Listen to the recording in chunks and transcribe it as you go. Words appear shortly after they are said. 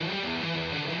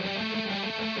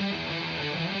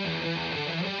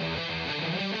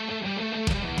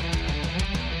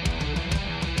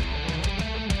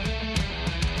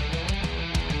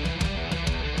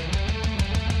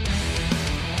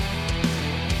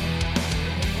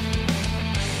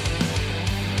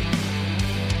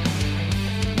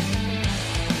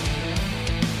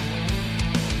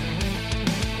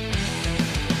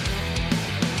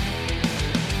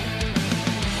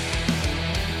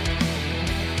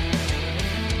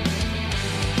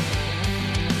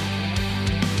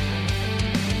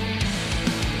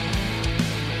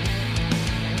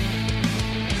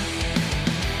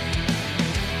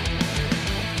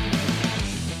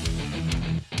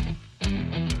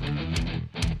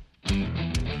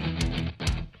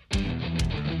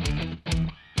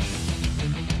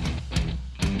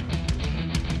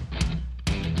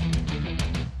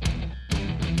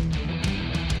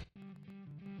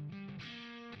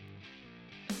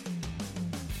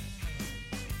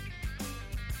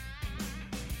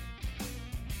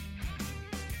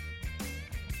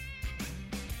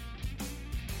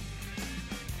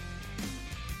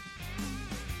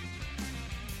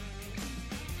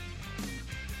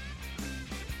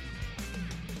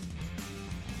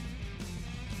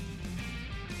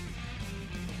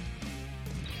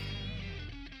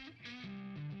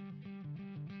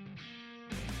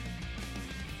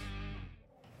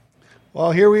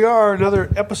Well, here we are,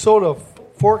 another episode of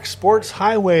Fork Sports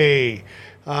Highway.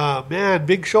 Man,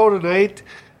 big show tonight.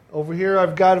 Over here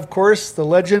I've got, of course, the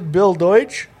legend Bill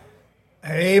Deutsch.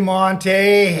 Hey,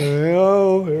 Monty.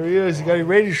 Oh, there he is. He got a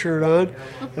Raiders shirt on.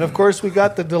 And, of course, we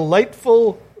got the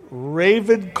delightful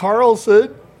Raven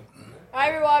Carlson. Hi,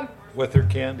 everyone. With her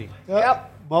candy.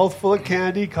 Yep. Mouthful of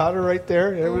candy. Caught her right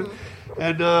there. Mm-hmm.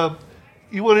 And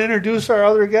you want to introduce our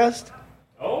other guest?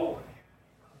 Oh.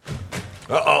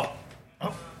 Uh-oh.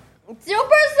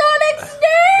 Supersonic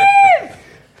Steve!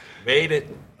 Made it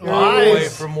all the way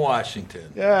from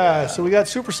Washington. Yeah, so we got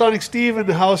Supersonic Steve in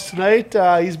the house tonight.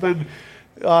 He's been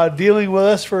dealing with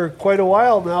us for quite a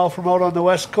while now from out on the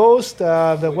West Coast.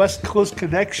 The West Coast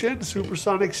Connection,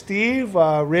 Supersonic Steve,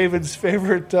 Raven's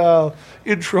favorite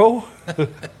intro.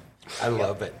 I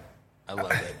love it.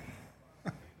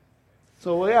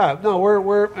 So, yeah, no,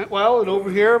 we're and over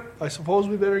here, I suppose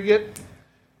we better get,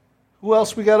 who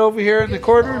else we got over here in the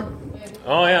corner?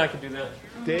 Oh, yeah, I can do that.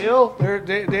 Dale,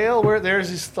 there's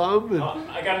his thumb. And,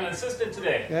 I got an assistant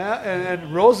today. yeah,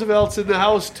 and Roosevelt's in the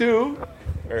house, too.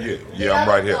 Yeah, I'm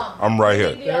right here. I'm right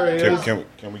here. There he is. Can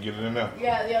we get it in there?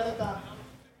 Yeah, the other thumb.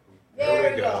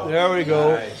 There we go. There we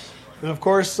go. Nice. And, of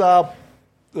course, our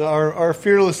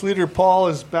fearless leader, Paul,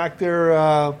 is back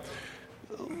there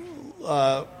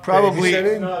probably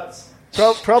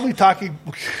talking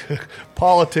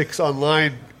politics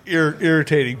online,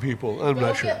 irritating people. I'm not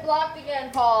Don't sure. get blocked again,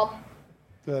 Paul.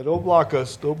 Don't block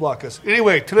us. Don't block us.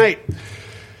 Anyway, tonight,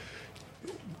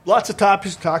 lots of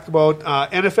topics to talk about.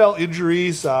 NFL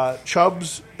injuries,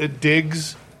 Chubbs and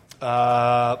Diggs,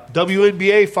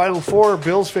 WNBA Final Four,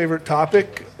 Bill's favorite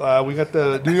topic. We got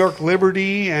the New York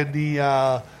Liberty and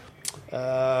the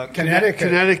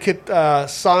Connecticut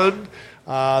Sun,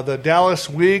 the Dallas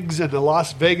Wings, and the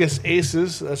Las Vegas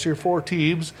Aces. That's your four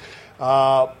teams.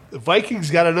 The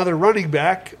Vikings got another running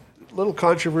back. Little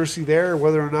controversy there,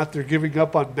 whether or not they're giving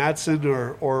up on Matson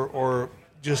or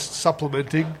just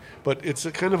supplementing, but it's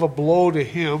a kind of a blow to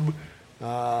him.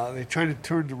 They're trying to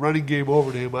turn the running game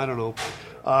over to him. I don't know.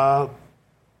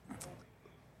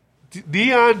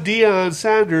 Deion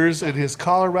Sanders and his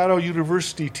Colorado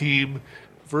University team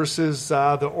versus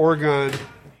the Oregon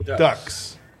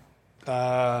Ducks.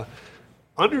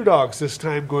 Underdogs this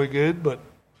time going in, but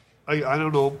I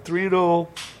don't know, 3-0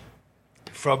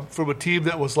 from a team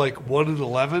that was like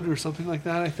 1-11 or something like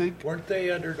that, I think. Weren't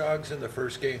they underdogs in the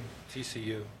first game,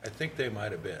 TCU? I think they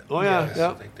might have been. Oh, yeah. Yes,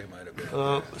 yeah. I think they might have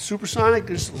been.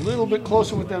 Supersonic is a little bit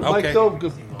closer with that Okay. mic, though.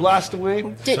 Blast away.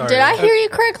 Did I hear you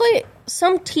correctly?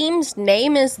 Some team's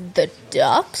name is the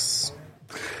Ducks?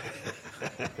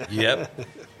 Yep.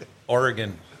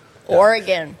 Oregon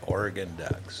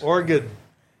Ducks. Oregon.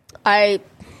 I...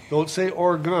 Don't say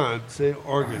Oregon. Say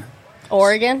Oregon.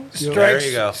 Oregon? There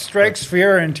you go. Strikes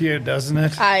fear into you, doesn't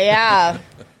it? Yeah.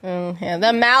 Yeah,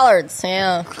 the Mallards,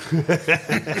 yeah.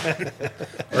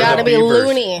 Gotta be Beavers.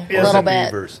 loony a little bit.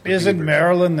 Beavers. Isn't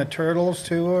Maryland the Turtles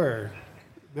too, or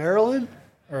Maryland?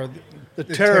 or The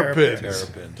Terrapins.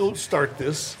 Terrapins. Don't start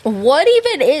this. What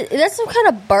even is... That's some kind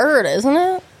of bird, isn't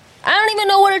it? I don't even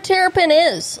know what a terrapin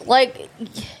is. Like,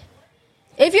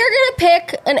 if you're going to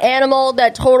pick an animal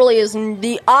that totally is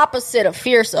the opposite of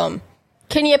fearsome,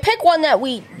 can you pick one that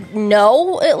we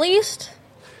know, at least?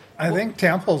 I think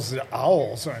Temple's the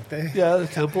owls, aren't they? Yeah, the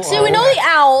Temple. See, we know the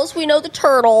owls, we know the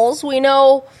turtles, we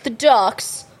know the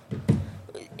ducks.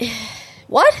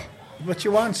 What? But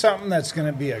you want something that's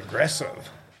going to be aggressive.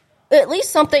 At least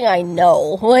something I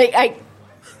know.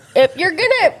 If you're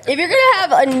gonna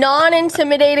have a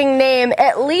non-intimidating name,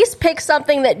 at least pick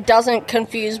something that doesn't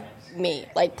confuse me.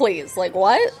 Like, please, like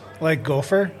what? Like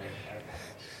gopher?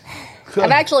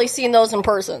 I've actually seen those in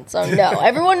person, so no.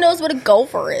 Everyone knows what a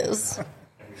gopher is.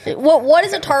 What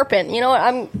is a tarpon? You know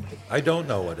what? I don't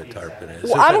know what a tarpon is.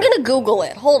 Well, I'm going to Google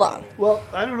it. Hold on. Well,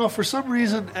 I don't know. For some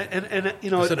reason, and you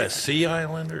know, Is it a sea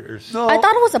island or no? I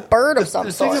thought it was a bird of some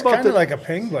the thing sort. about Kind of like a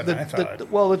penguin, I thought.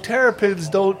 the terrapins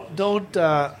don't.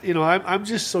 You know, I'm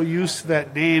just so used to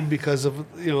that name because of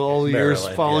all the years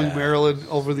Maryland, following yeah. Maryland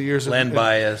over the years. Land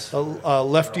bias.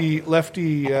 Lefty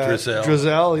Drizel.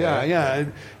 Drizel, yeah.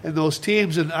 And those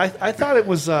teams, and I thought it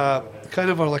was kind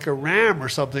of like a ram or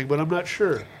something, but I'm not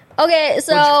sure. Okay, What'd you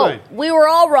so say? we were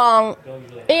all wrong.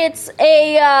 It's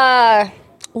a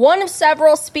one of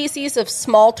several species of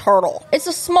small turtle. It's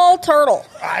a small turtle.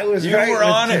 I was You right were with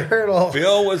on it. turtle.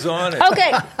 Bill was on it.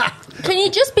 Okay, can you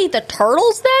just be the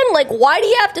turtles then? Like, why do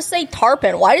you have to say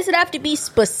tarpon? Why does it have to be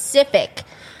specific?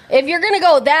 If you're going to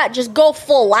go that, just go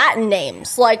full Latin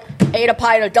names, like Eta,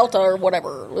 Pi, Delta, or whatever.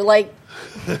 Like,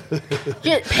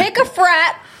 just pick a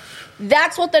frat.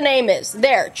 That's what the name is.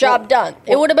 There, job done.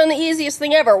 It would have been the easiest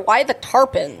thing ever. Why the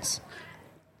tarpons?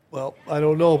 Well, I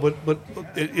don't know, but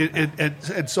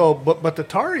the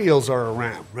Tar Heels are a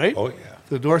Ram, right? Oh, yeah.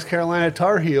 The North Carolina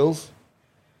Tar Heels.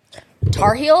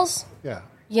 Tar Heels? Yeah.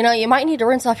 You might need to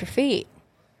rinse off your feet.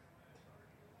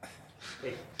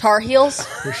 Tar Heels?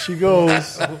 Here she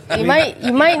goes. You might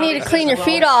need to clean your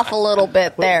feet off a little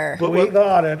bit there. We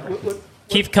got it.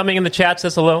 Keith coming in the chat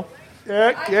says hello.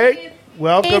 Yeah, okay.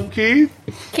 Welcome, Keith.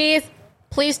 Keith,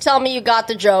 please tell me you got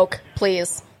the joke,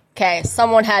 please. Okay,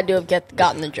 someone had to have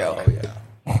gotten the joke. Oh,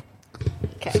 yeah.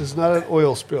 Okay. This is not an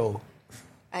oil spill.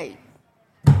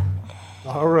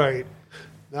 All right.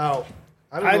 Now,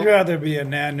 I'd rather be a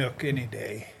Nanook any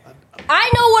day.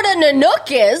 I know what a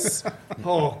Nanook is.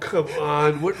 Oh, come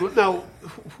on. Now,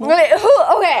 Wait,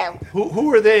 okay.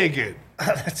 who are they again?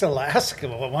 That's Alaska,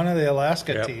 one of the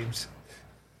Alaska teams.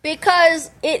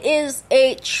 Because it is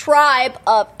a tribe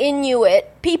of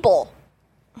Inuit people.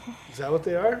 Is that what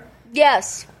they are?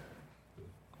 Yes.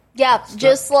 Yeah,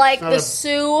 just like the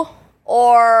Sioux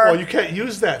or... Well, you can't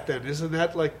use that then. Isn't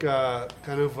that like kind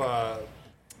of...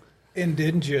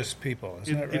 Indigenous people,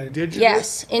 isn't it right? Indigenous?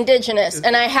 Yes, indigenous.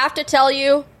 And I have to tell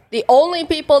you, the only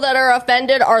people that are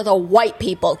offended are the white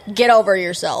people. Get over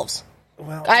yourselves.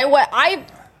 Well,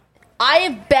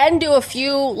 I've been to a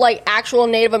few like actual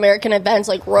Native American events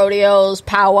like rodeos,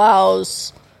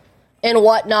 powwows, and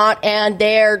whatnot, and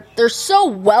they're so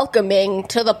welcoming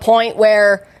to the point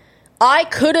where I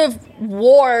could have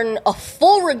worn a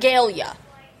full regalia,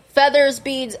 feathers,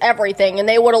 beads, everything, and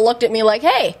they would have looked at me like,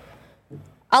 "Hey,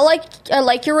 I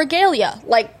like your regalia."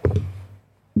 Like,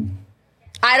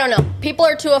 I don't know. People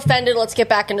are too offended. Let's get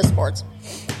back into sports.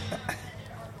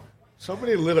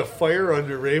 Somebody lit a fire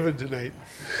under Raven tonight.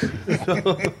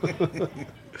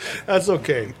 That's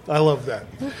okay. I love that.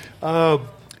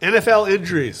 NFL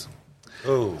injuries.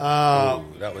 Oh,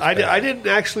 that was I bad. didn't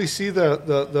actually see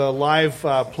the live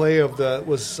play of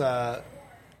is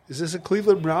this a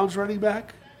Cleveland Browns running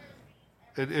back?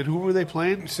 And who were they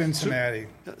playing? Cincinnati.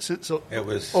 It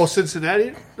was.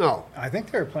 Cincinnati? No. I think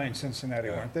they were playing Cincinnati,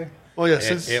 weren't they? Oh, yeah.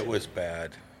 It was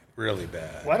bad. Really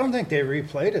bad. Well, I don't think they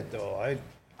replayed it, though.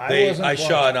 I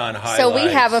saw it on highlights. So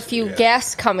we have a few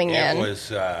guests coming in.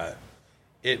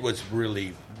 It was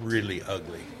really, really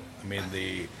ugly. I mean,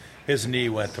 his knee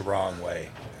went the wrong way.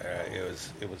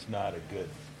 It was not a good.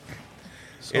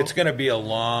 It's going to be a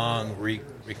long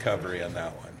recovery on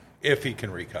that one, if he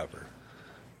can recover.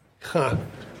 Huh.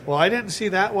 Well, I didn't see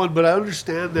that one, but I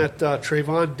understand that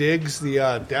Trayvon Diggs,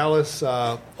 the Dallas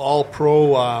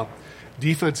All-Pro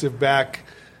defensive back,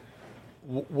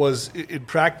 was in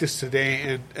practice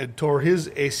today and tore his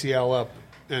ACL up,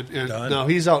 and now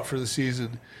he's out for the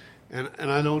season. And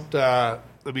I don't. I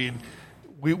mean,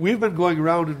 we've been going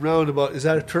round and round about, is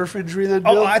that a turf injury then,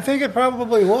 Bill? Oh, I think it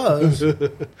probably was.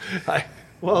 And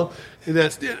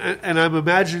I'm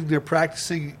imagining they're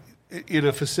practicing in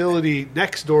a facility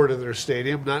next door to their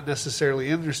stadium, not necessarily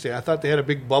in their stadium. I thought they had a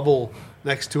big bubble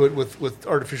next to it with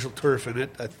artificial turf in it,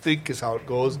 I think is how it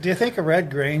goes. Do you think a Red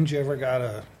Grange ever got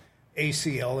a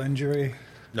ACL injury?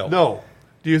 No.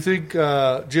 Do you think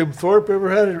Jim Thorpe ever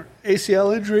had an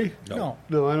ACL injury? No.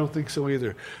 No, I don't think so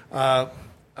either. I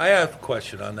have a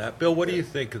question on that. Bill, what do you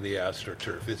think of the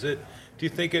AstroTurf? Do you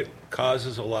think it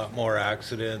causes a lot more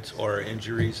accidents or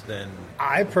injuries than...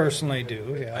 I personally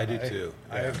do, yeah. I do too.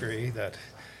 I agree that...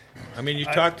 I mean, you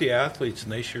talk to the athletes,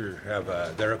 and they sure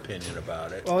have their opinion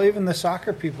about it. Well, even the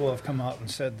soccer people have come out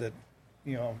and said that,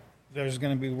 there's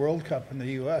going to be World Cup in the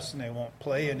U.S. and they won't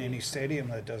play in any stadium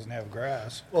that doesn't have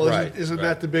grass. Well, isn't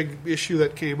that the big issue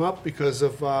that came up because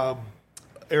of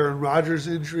Aaron Rodgers'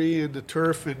 injury in the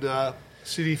turf in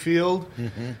Citi Field?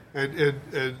 Mm-hmm.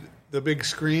 And the big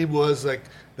scream was like,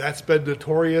 that's been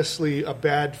notoriously a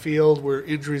bad field where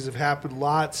injuries have happened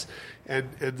lots, and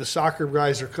the soccer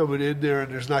guys are coming in there,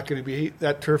 and there's not going to be,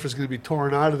 that turf is going to be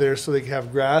torn out of there so they can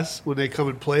have grass when they come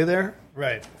and play there.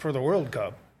 Right, for the World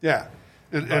Cup. Yeah.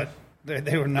 But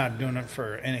they were not doing it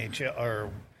for NHL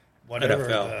or whatever.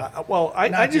 NFL.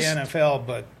 Not the NFL,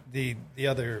 but the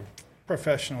other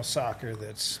professional soccer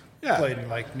that's played in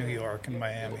like New York and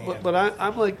Miami. But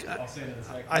I'm like,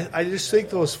 I just think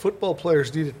those football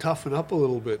players need to toughen up a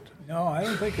little bit. No, I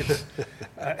don't think it's.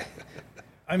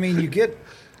 I mean, you get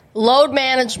load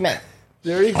management.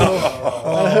 There you go.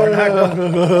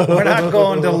 We're not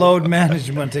going to load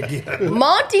management again.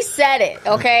 Monty said it.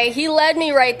 Okay, he led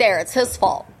me right there. It's his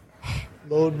fault.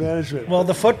 Load management. Well,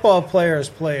 the football players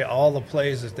play all the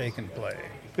plays that they can play.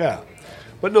 Yeah,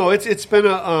 but no, it's been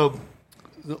the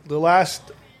last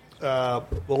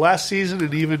season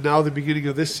and even now the beginning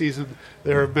of this season,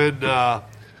 there have been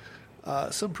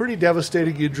some pretty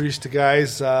devastating injuries to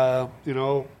guys.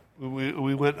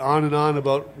 we went on and on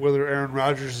about whether Aaron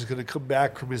Rodgers is going to come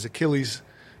back from his Achilles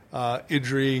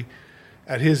injury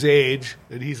at his age,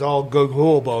 and he's all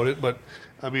gung-ho about it. But,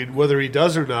 I mean, whether he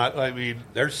does or not, I mean...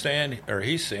 He's saying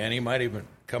he might even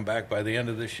come back by the end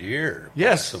of this year,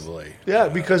 yes, possibly. Yeah,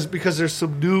 because there's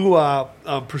some new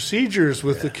procedures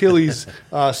with Achilles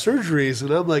surgeries,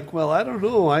 and I'm like, well, I don't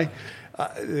know.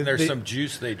 There's some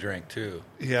juice they drink, too.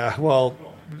 Yeah, well...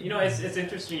 You know, it's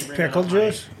interesting you bring Pickle that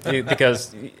up, juice? Mike,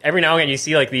 because every now and again you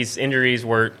see like these injuries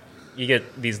where you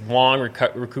get these long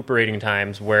recuperating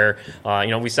times where,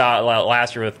 we saw it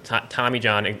last year with Tommy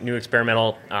John, new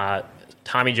experimental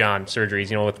Tommy John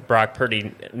surgeries, with Brock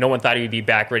Purdy. No one thought he'd be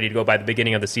back ready to go by the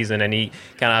beginning of the season, and he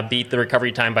kind of beat the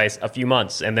recovery time by a few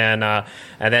months. And then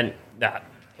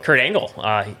Kurt Angle,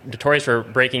 notorious for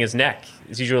breaking his neck.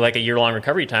 It's usually like a year-long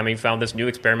recovery time. He found this new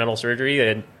experimental surgery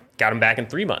and got him back in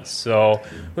 3 months. So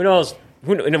who knows?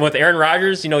 With Aaron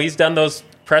Rodgers, he's done those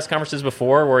press conferences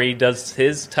before where he does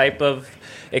his type of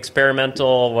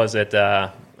experimental,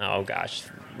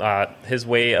 his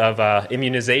way of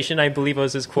immunization, I believe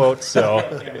was his quote. So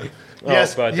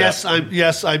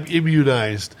I'm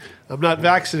immunized. I'm not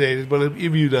vaccinated, but I'm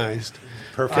immunized.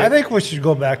 Perfect. I think we should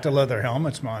go back to leather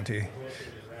helmets, Monty.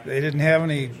 They didn't have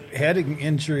any head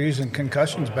injuries and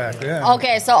concussions back then.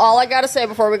 Okay, so all I got to say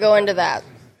before we go into that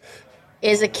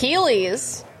is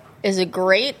Achilles is a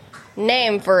great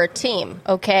name for a team,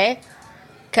 okay?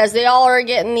 Because they all are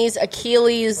getting these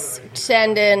Achilles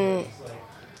tendon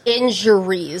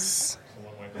injuries.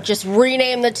 Just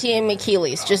rename the team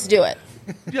Achilles. Just do it.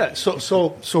 Yeah,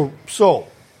 so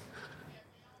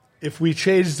if we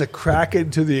change the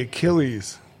Kraken to the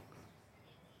Achilles...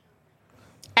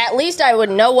 At least I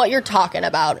would know what you're talking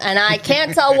about, and I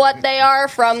can't tell what they are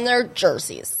from their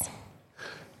jerseys.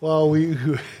 Well,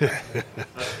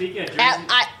 Speaking of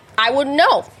jerseys, I wouldn't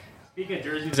know. Speaking of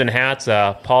jerseys and hats,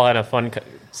 Paul had a fun...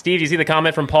 Steve, do you see the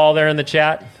comment from Paul there in the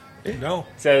chat? No.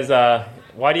 It says,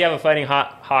 why do you have a Fighting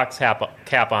Hawks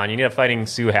cap on? You need a Fighting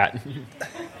Sioux hat.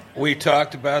 We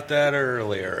talked about that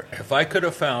earlier. If I could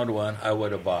have found one, I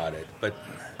would have bought it. But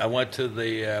I went to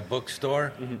the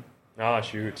bookstore. Mm-hmm. Oh,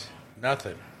 shoot.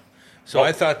 Nothing. So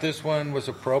I thought this one was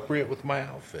appropriate with my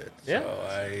outfit. Yeah. So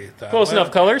I thought, Close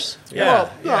enough colors? Yeah.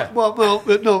 we got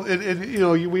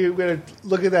to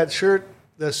look at that shirt.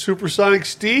 That Supersonic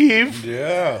Steve.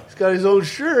 Yeah. He's got his own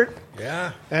shirt.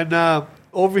 Yeah. And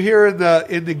over here in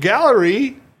the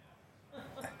gallery,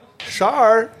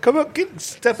 Shar, come up,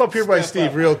 step up here by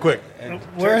Steve real quick.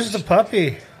 Where's the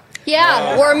puppy?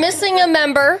 Yeah, we're missing a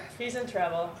member. He's in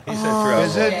trouble. He's in trouble.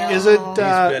 Is it? Yeah. Is it? He's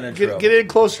been in trouble. Get in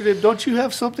closer to. Don't you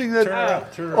have something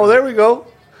that? Turn around. Oh, there we go.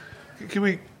 Can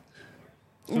we?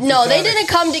 No, they didn't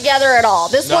come together at all.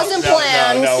 This wasn't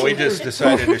planned. No, we just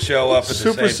decided to show up at the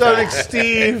same Supersonic time.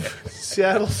 Steve,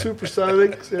 Seattle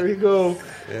Supersonics. There you go.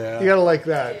 Yeah. You gotta like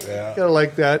that. Yeah. You gotta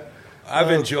like that. I've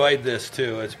enjoyed this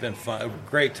too. It's been fun. A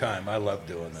great time. I love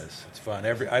doing this. It's fun.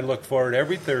 I look forward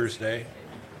every Thursday.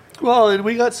 Well, and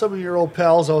we got some of your old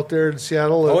pals out there in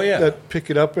Seattle that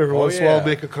pick it up every once in a while,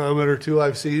 make a comment or two.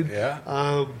 I've seen.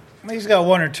 Yeah. He's got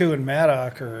one or two in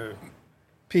Maddock or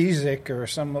Pizik or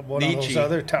one of those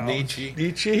other towns.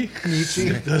 Nietzsche.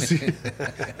 Does he?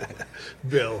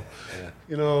 Bill.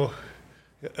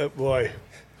 Yeah. Boy,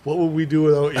 what would we do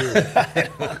without you? I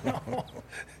don't know.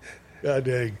 God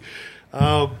dang.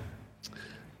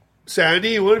 Sandy,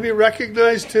 you want to be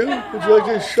recognized too? Would you like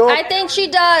to show up? I think she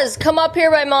does. Come up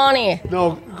here by Monty.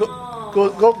 No,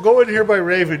 go in here by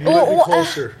Raven. You might be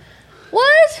closer.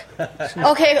 What?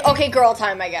 Okay, girl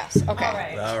time, I guess.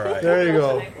 Okay. All right. There you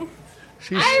go.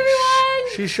 Hi,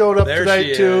 everyone. She showed up There tonight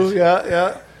she too. is.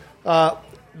 Yeah.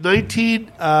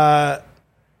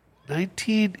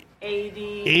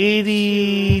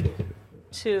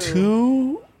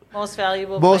 1982 Most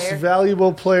valuable most player.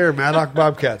 valuable player, Maddock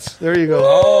Bobcats. There you go.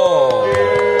 Oh.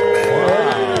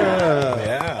 Yeah.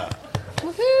 Yeah.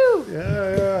 Woohoo.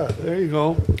 Yeah. There you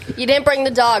go. You didn't bring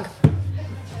the dog.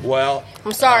 Well,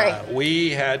 I'm sorry. We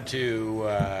had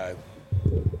to.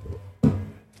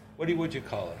 What would you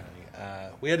call it, honey?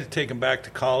 We had to take him back to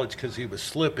college because he was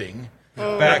slipping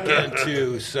back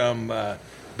into some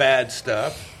bad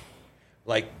stuff,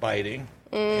 like biting.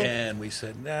 And we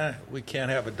said, nah, we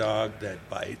can't have a dog that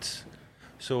bites.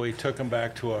 So we took him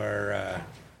back to our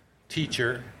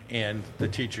teacher, and the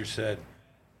teacher said,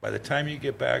 by the time you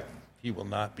get back, he will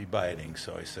not be biting.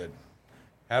 So I said,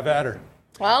 have at her.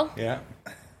 Well, Yeah.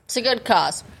 it's a good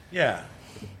cause. Yeah.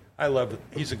 I love it.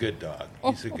 He's a good dog.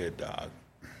 He's a good dog.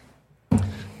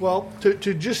 Well, to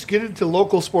just get into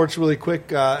local sports really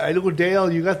quick, I know,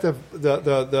 Dale, you got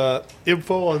the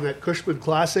info on that Cushman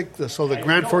Classic, the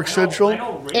Grand Forks Central.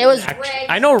 It was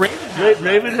I know Raven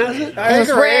Raven has it? I think was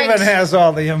rigged. Raven has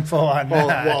all the info on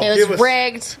that. well, It give was us-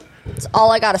 rigged. That's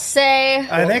all I got to say.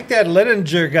 I think that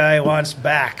Littinger guy wants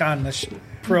back on the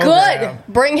program.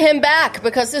 Good. Bring him back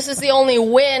because this is the only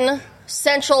win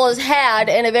Central has had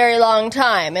in a very long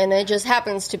time, and it just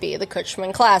happens to be the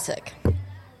Cushman Classic.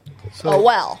 So, Oh,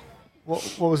 well.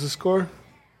 What was the score?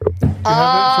 Do you have it in front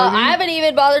of you? I haven't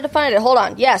even bothered to find it. Hold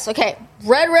on. Yes, okay.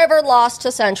 Red River lost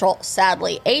to Central,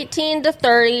 sadly.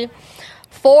 18-30.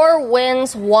 4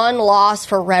 wins, 1 loss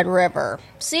for Red River.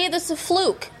 See, this is a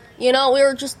fluke. You know, we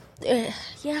were just... yeah.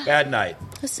 Bad night.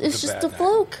 It's It's a just bad a night.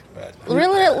 fluke. Bad.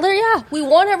 Really, yeah. We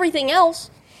won everything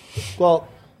else. Well,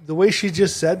 the way she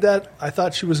just said that, I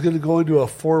thought she was going to go into a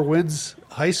 4 wins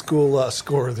high school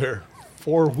score there.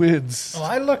 4 wins. Well,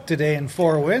 I looked today, and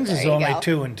 4 wins is There you only go.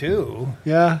 2-2.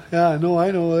 Yeah, I know.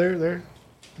 There.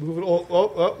 Moving.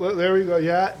 Oh, there we go.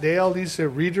 Yeah, Dale needs to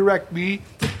redirect me.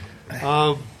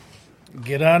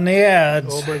 Get on the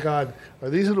ads. Oh my God, are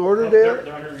these in order, Dale?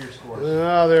 They're under your scores.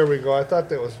 Ah, there we go. I thought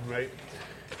that was right.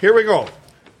 Here we go.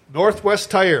 Northwest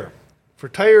Tire. For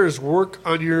tires, work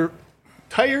on your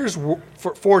tires.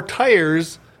 For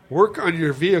tires, work on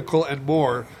your vehicle and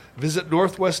more. Visit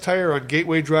Northwest Tire on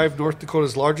Gateway Drive, North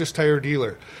Dakota's largest tire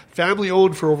dealer. Family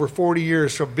owned for over 40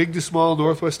 years, from big to small,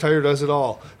 Northwest Tire does it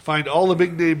all. Find all the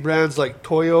big name brands like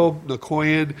Toyo,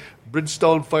 Nicoyan,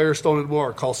 Bridgestone, Firestone, and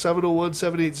more. Call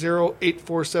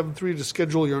 701-780-8473 to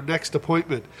schedule your next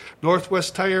appointment.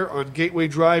 Northwest Tire on Gateway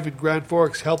Drive in Grand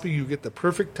Forks, helping you get the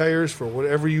perfect tires for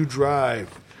whatever you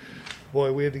drive.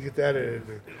 Boy, we had to get that in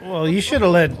there. Well, you should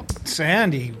have let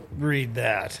Sandy read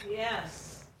that. Yes.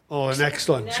 Oh, the next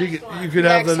one. Next You one. could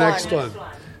have the Next next one. one.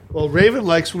 Well, Raven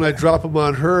likes when I drop them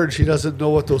on her and she doesn't know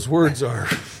what those words are.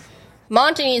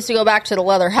 Monty needs to go back to the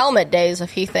leather helmet days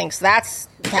if he thinks that's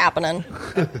happening.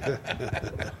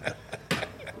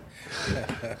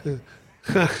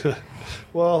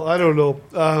 Well, I don't know.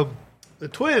 The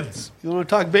Twins. You want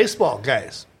to talk baseball,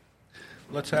 guys?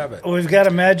 Let's have it. We've got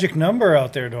a magic number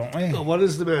out there, don't we? What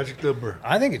is the magic number?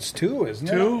 I think it's 2, isn't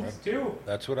it? 2?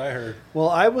 That's what I heard. Well,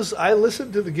 I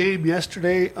listened to the game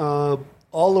yesterday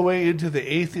all the way into the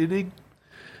 8th inning.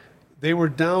 They were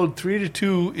down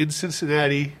 3-2 in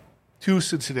Cincinnati. To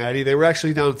Cincinnati, they were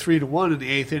actually down 3-1 in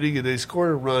the 8th inning, and they scored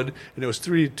a run, and it was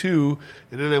 3-2.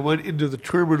 And then I went into the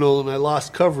terminal and I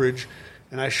lost coverage,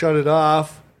 and I shut it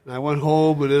off. And I went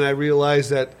home, and then I realized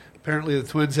that apparently the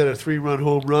Twins had a 3-run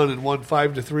home run and won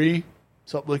 5-3,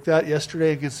 something like that,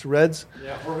 yesterday against the Reds.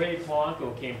 Yeah, Jorge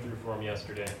Polanco came through for him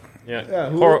yesterday. Yeah, Yeah,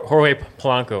 who- Jorge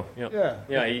Polanco. Yep. Yeah,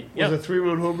 Yeah. Was it a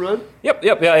 3-run home run? Yep.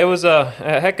 Yeah, it was a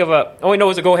heck of a. Oh, wait, no, it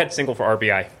was a go-ahead single for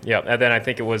RBI. Yeah, and then I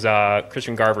think it was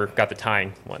Christian Garver got the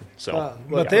tying one. So,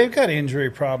 But they've got injury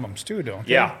problems, too, don't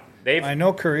they? yeah, they've I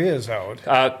know Korea's out.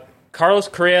 Carlos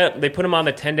Correa. They put him on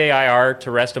the 10-day IR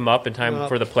to rest him up in time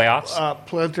for the playoffs.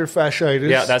 Plantar fasciitis.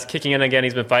 Yeah, that's kicking in again.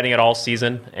 He's been fighting it all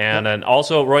season. And then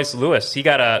also Royce Lewis, he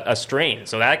got a strain.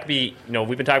 So that could be,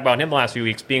 we've been talking about him the last few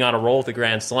weeks, being on a roll with the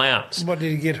Grand Slams. What,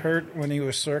 did he get hurt when he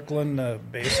was circling the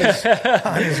bases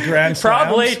on his Grand Slams?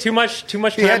 Probably too much He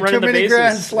time had running too the many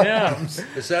bases. Grand Yeah. Slams.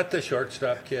 Is that the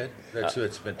shortstop kid? That's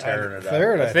what's been tearing it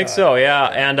Third, up. I think so, yeah.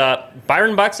 And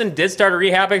Byron Buxton did start a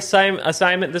rehab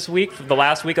assignment this week, for the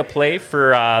last week of play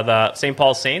for the St.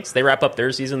 Paul Saints. They wrap up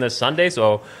their season this Sunday,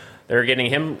 so they're getting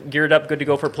him geared up, good to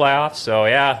go for playoffs. So,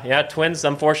 yeah, Twins,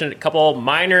 unfortunate,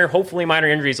 hopefully minor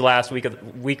injuries the last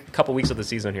couple weeks of the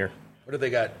season here. What do they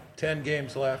got? 10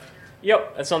 games left?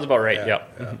 Yep, that sounds about right, Yeah, yep.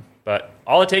 yeah. Mhm. But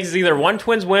all it takes is either one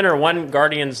Twins win or one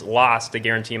Guardians loss to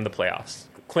guarantee them the playoffs.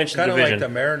 Clinch the Kind of division. like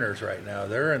the Mariners right now.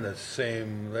 They're in the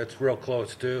same. That's real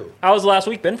close too. How was last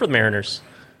week been for the Mariners?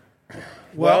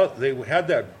 Well, they had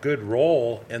that good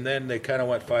roll, and then they kind of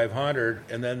went 500,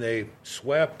 and then they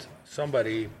swept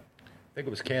somebody. I think it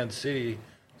was Kansas City.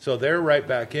 So they're right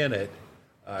back in it.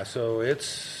 So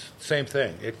it's same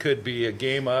thing. It could be a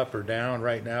game up or down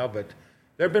right now, but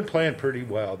they've been playing pretty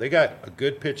well. They got a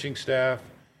good pitching staff,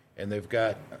 and they've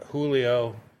got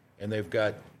Julio, and they've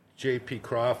got J.P.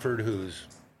 Crawford, who's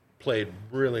played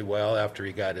really well after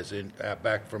he got his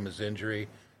back from his injury.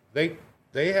 They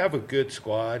have a good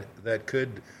squad that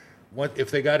could,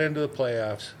 if they got into the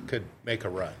playoffs, could make a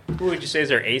run. Who would you say is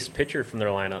their ace pitcher from their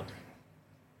lineup?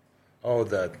 Oh,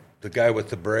 the guy with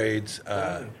the braids.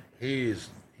 I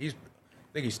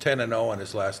think he's 10-0 in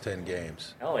his last 10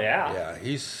 games. Hell yeah. Yeah,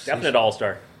 he's Definite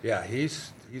all-star. Yeah,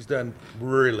 he's done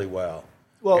really well.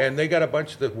 Well- And they got a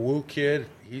bunch of the Wu kid.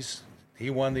 He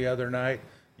won the other night.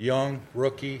 Young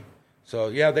rookie. So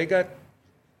yeah, they got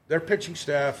their pitching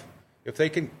staff. If they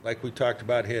can, like we talked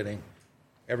about hitting,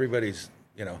 everybody's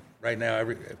right now.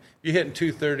 If you're hitting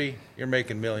 230, you're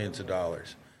making millions of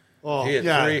dollars. Oh, You hit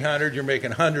yeah. 300, you're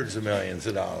making hundreds of millions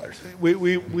of dollars.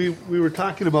 We were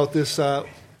talking about this at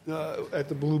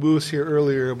the Blue Moose here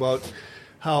earlier about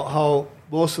how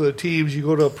most of the teams, you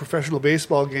go to a professional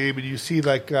baseball game and you see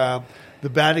like the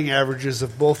batting averages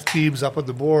of both teams up on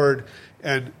the board,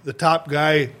 and the top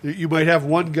guy, you might have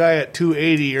one guy at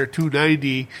 280 or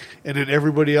 290, and then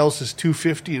everybody else is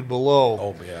 250 and below.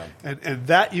 Oh, yeah. And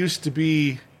that used to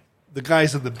be the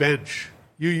guys on the bench.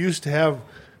 You used to have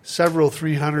several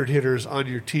 300 hitters on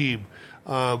your team.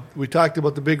 We talked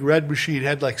about the Big Red Machine,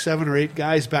 had like 7 or 8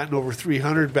 guys batting over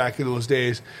 300 back in those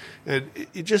days. And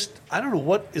it just, I don't know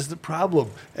what is the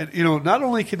problem. And, not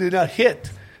only can they not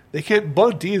hit, they can't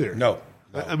bunt either. No.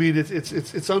 I mean,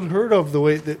 it's unheard of the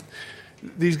way that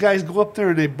these guys go up there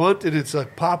and they bunt, and it's a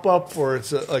pop-up or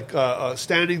it's like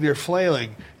standing there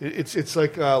flailing. It's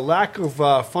like a lack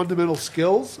of fundamental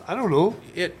skills. I don't know.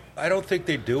 I don't think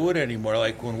they do it anymore.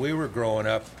 Like when we were growing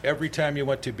up, every time you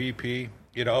went to BP,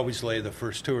 you'd always lay the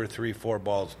first 2 or 3, 4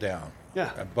 balls down.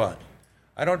 Yeah. A bunt.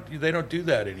 They don't do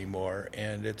that anymore,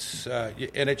 and it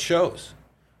shows.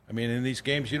 I mean, in these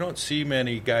games, you don't see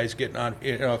many guys getting on.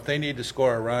 If they need to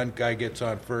score a run, guy gets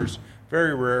on first.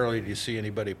 Very rarely do you see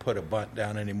anybody put a bunt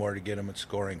down anymore to get them in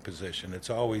scoring position. It's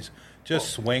always just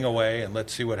swing away and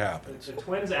let's see what happens. The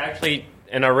Twins actually,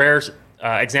 in a rare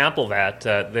example of that,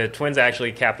 the Twins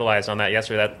actually capitalized on that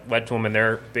yesterday. That led to them in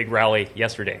their big rally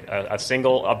yesterday. A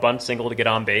bunt single to get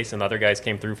on base, and the other guys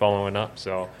came through following up.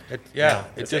 So it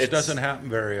just doesn't happen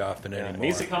very often anymore. It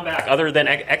needs to come back. Other than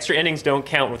extra innings don't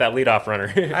count with that leadoff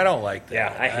runner. I don't like that.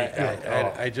 Yeah, I hate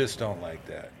that. I just don't like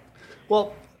that.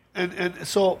 Well, and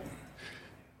so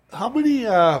how many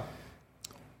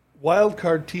wild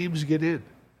card teams get in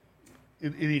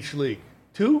each league?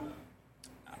 2?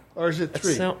 Or is it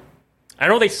 3? I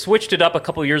know they switched it up a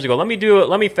couple of years ago. Let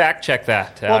me fact check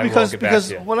that. Well,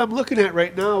 because what I'm looking at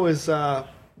right now is the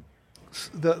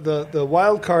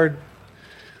wild card.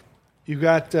 You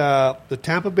got the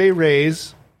Tampa Bay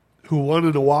Rays, who won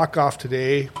in a walk-off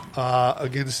today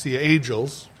against the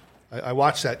Angels. I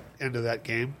watched that end of that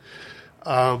game.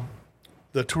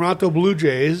 The Toronto Blue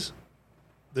Jays,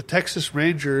 the Texas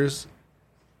Rangers,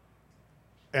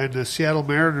 and the Seattle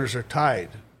Mariners are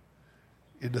tied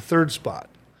in the 3rd spot.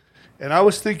 And I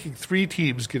was thinking 3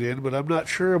 teams get in, but I'm not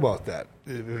sure about that,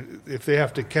 if they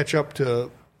have to catch up to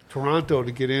Toronto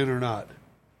to get in or not.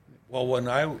 Well, when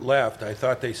I left, I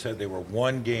thought they said they were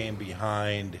 1 game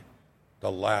behind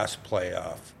the last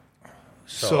playoff.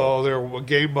 So they're a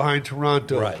game behind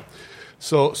Toronto. Right.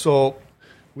 So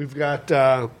we've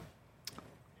got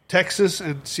Texas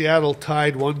and Seattle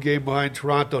tied 1 game behind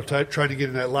Toronto, trying to get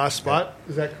in that last spot.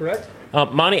 Is that correct?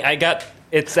 Monty,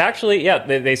 it's actually,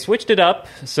 they switched it up.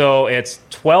 So it's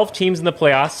 12 teams in the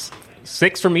playoffs,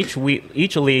 6 from each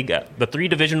league, the 3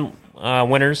 division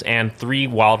winners, and 3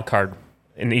 wild card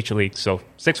in each league. So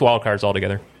 6 wild cards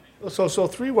altogether. So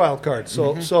 3 wild cards.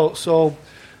 So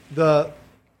the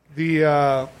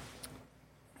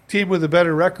team with a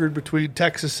better record between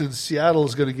Texas and Seattle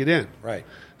is going to get in. Right.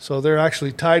 So they're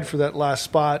actually tied for that last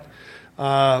spot.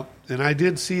 And I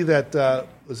did see that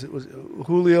was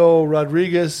Julio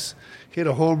Rodriguez hit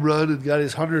a home run and got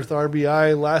his 100th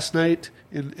RBI last night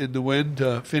in the win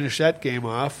to finish that game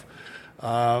off.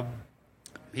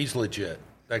 He's legit.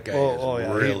 That guy is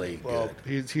really good.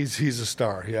 He's a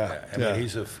star. Yeah. I mean,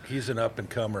 he's an up and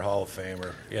comer Hall of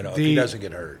Famer. If he doesn't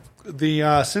get hurt.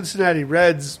 The Cincinnati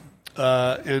Reds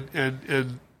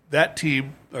and that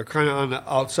team are kind of on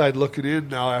the outside looking in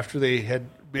now after they had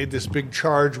made this big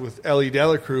charge with Ellie De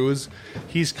La Cruz.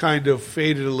 He's kind of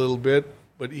faded a little bit,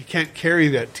 but he can't carry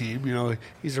that team.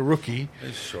 He's a rookie.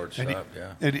 He's shortstop,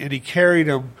 and he carried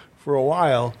them for a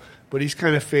while, but he's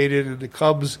kind of faded. And the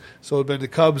Cubs, so it's been the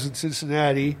Cubs in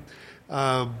Cincinnati.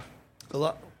 What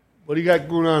do you got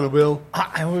going on, Bill?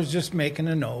 I was just making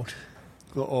a note.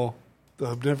 Your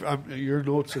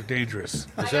notes are dangerous.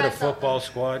 Is that a football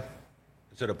squad?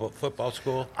 Is it a football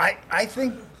school? I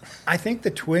think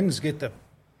the Twins get the.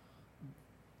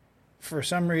 For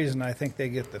some reason, I think they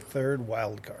get the 3rd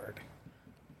wild card.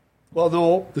 Well,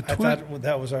 no, I thought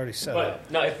that was already set up.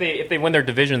 But no, if they win their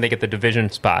division, they get the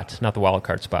division spot, not the wild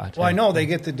card spot. Well, I know they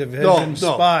get the division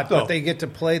spot, but they get to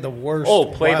play the worst.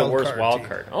 Wild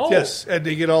card. Oh, yes, and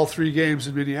they get all 3 games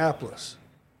in Minneapolis.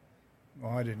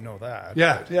 Well, I didn't know that.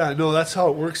 Yeah, no, that's how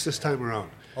it works this time around.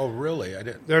 Oh, really? I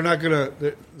didn't. They're not going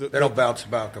to. They don't bounce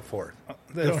back and forth.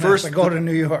 They don't have to go to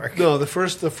New York. No, the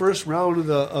first round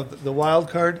of the wild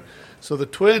card. So the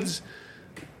Twins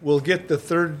will get the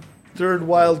third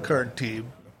wild card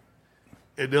team,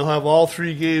 and they'll have all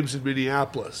 3 games in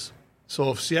Minneapolis.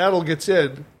 So if Seattle gets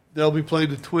in, they'll be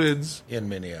playing the Twins in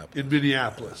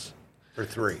Minneapolis. For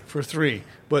three. For 3.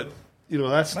 But,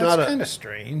 that's That's not a... kind of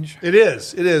strange. It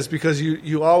is because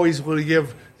you always want to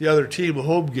give the other team a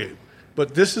home game.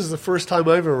 But this is the first time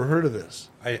I've ever heard of this.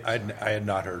 I had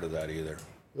not heard of that either.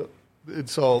 And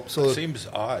so It seems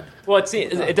odd. Well,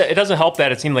 it doesn't help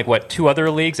that it seemed like, 2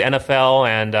 other leagues, NFL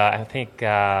and I think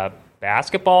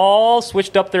basketball,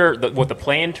 switched up with the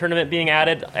play-in tournament being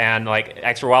added and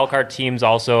extra wildcard teams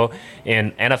also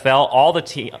in NFL. All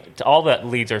the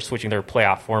leagues are switching their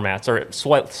playoff formats or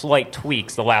slight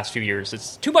tweaks the last few years.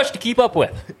 It's too much to keep up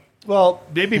with. Well,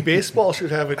 maybe baseball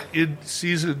should have an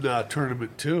in-season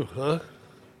tournament too, huh?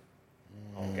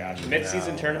 Oh gosh,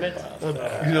 mid-season tournament.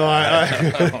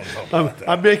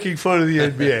 I'm making fun of the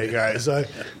NBA guys. I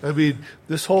mean,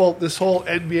 this whole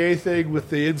NBA thing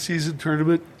with the in-season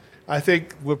tournament. I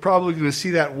think we're probably going to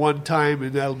see that one time,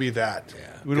 and that'll be that.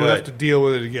 Yeah, we don't have to deal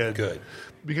with it again. Good.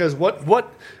 Because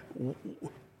what?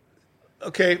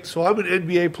 Okay, so I'm an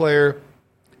NBA player,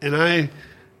 and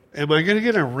am I going to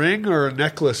get a ring or a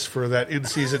necklace for that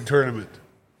in-season tournament?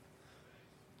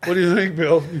 What do you think,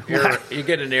 Bill? You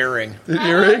get an earring. An How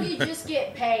earring? about you just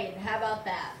get paid? How about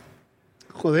that?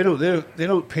 Well, they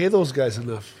don't pay those guys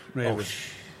enough, Raven.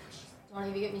 Don't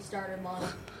even get me started, Mom.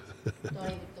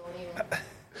 Don't even.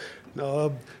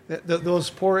 No, those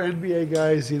poor NBA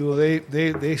guys,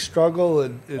 they struggle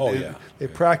and they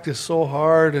practice so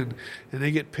hard and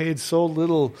they get paid so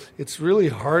little. It's really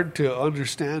hard to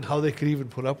understand how they could even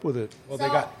put up with it. Well, they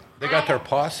got their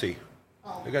posse.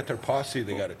 They got their posse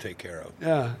they got to take care of.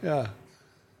 Yeah.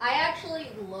 I actually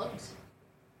looked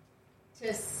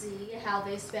to see how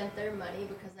they spent their money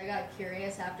because I got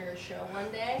curious after a show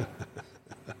one day.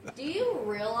 Do you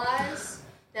realize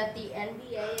that the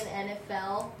NBA and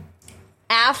NFL,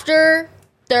 after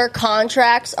their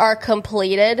contracts are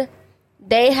completed,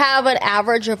 they have an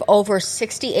average of over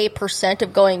 68%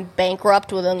 of going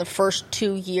bankrupt within the first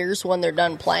 2 years when they're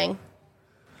done playing?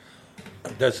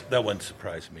 That wouldn't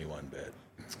surprise me one bit.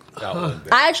 Not one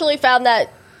bit. I actually found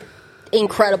that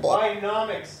incredible.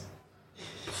 Bidenomics.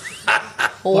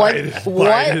 What?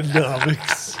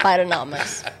 Bidenomics.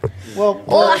 Bidenomics.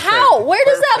 Well, How? Where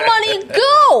does that money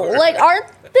go? Aren't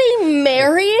they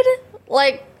married?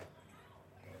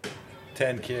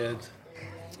 10 kids.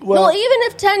 Well, even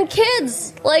if 10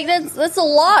 kids, that's a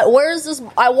lot. Where is this?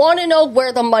 I want to know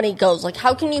where the money goes.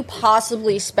 How can you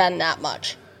possibly spend that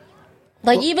much?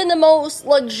 Even the most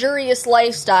luxurious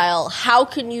lifestyle, how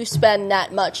can you spend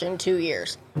that much in 2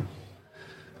 years?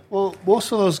 Well,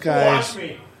 most of those guys,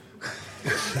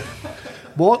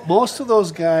 most of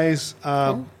those guys,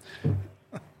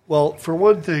 well, for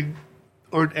one thing,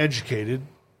 aren't educated.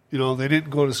 They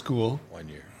didn't go to school. 1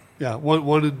 year. Yeah,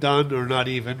 one and done, or not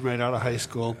even, right out of high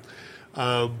school.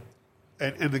 And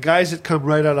the guys that come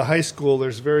right out of high school,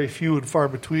 there's very few and far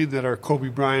between that are Kobe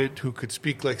Bryant, who could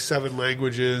speak 7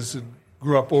 languages and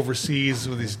grew up overseas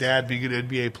with his dad being an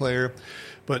NBA player.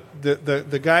 But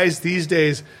the guys these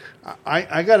days,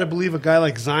 I got to believe a guy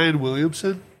like Zion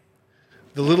Williamson,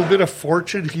 the little bit of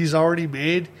fortune he's already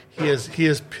made, he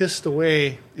has pissed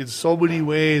away in so many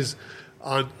ways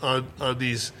on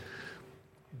these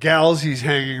gals he's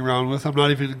hanging around with. I'm not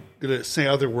even going to say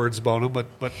other words about him,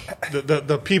 but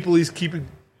the people he's keeping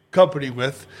company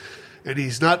with, and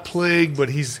he's not playing, but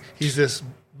he's this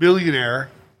millionaire,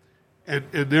 and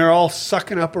they're all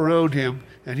sucking up around him,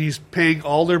 and he's paying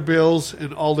all their bills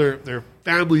and all their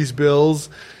family's bills,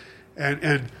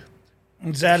 and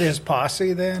Is that his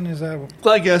posse then? well,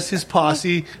 I guess his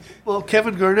posse. Well,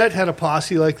 Kevin Garnett had a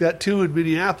posse like that too in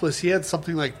Minneapolis. He had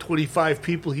something like 25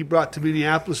 people he brought to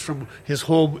Minneapolis from his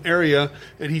home area,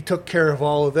 and he took care of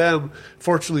all of them.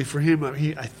 Fortunately for him,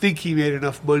 I think he made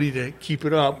enough money to keep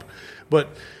it up. But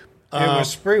It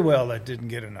was Sprewell that didn't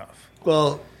get enough.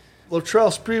 Well,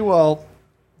 Latrell Sprewell,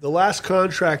 the last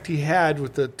contract he had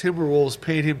with the Timberwolves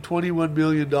paid him $21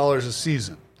 million a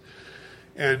season.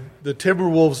 And the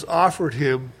Timberwolves offered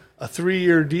him a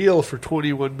 3-year deal for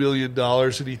 $21 million,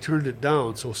 and he turned it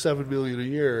down, so $7 million a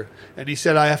year. And he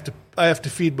said, I have to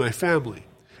feed my family.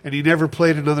 And he never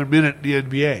played another minute in the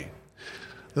NBA.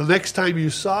 The next time you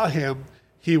saw him,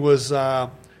 he was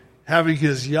having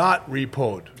his yacht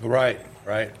repoed. Right.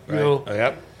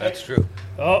 Yep, that's true.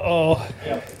 Uh-oh.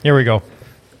 Here we go.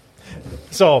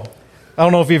 So, I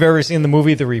don't know if you've ever seen the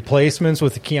movie The Replacements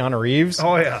with Keanu Reeves.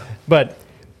 Oh, yeah. But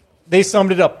they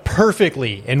summed it up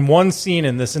perfectly in one scene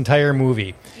in this entire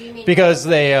movie. Because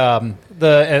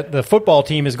the football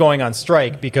team is going on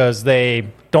strike because they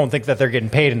don't think that they're getting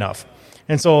paid enough.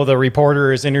 And so the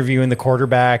reporter is interviewing the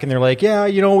quarterback, and they're like, yeah,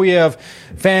 we have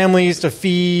families to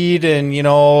feed, and,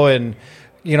 and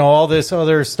all this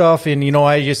other stuff, and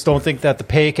I just don't think that the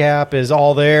pay cap is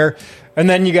all there. And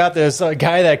then you got this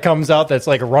guy that comes out that's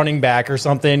like a running back or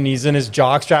something. He's in his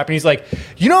jockstrap, and he's like,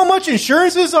 "You know how much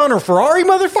insurance is on a Ferrari,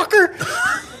 motherfucker?"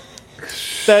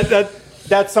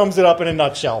 that sums it up in a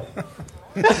nutshell.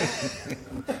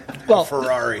 Well,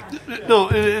 Ferrari.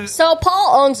 No. So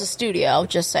Paul owns a studio.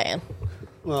 Just saying.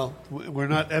 Well, we're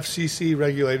not FCC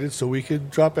regulated, so we can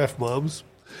drop F-bombs.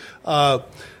 But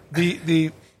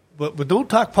don't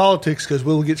talk politics because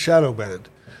we'll get shadow banned.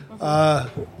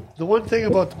 The one thing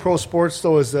about the pro sports,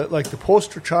 though, is that like the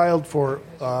poster child for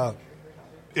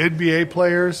NBA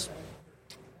players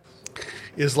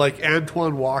is like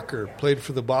Antoine Walker, played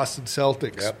for the Boston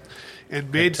Celtics,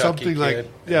 and made Kentucky something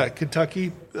kid.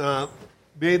 Kentucky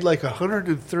made like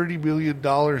 $130 million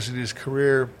in his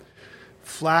career,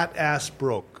 flat ass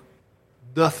broke,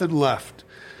 nothing left.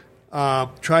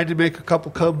 Tried to make a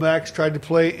couple comebacks, tried to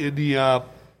play in the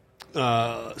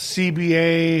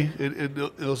CBA and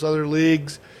those other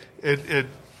leagues, and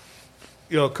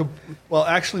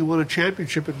actually won a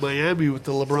championship in Miami with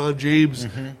the LeBron James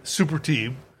super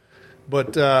team,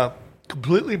 but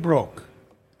completely broke.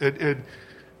 And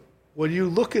when you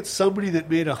look at somebody that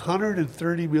made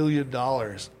 $130 million,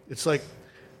 it's like,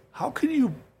 how can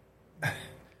you?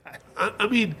 I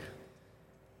mean,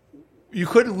 you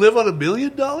couldn't live on $1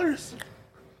 million, $2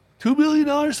 million,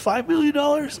 $5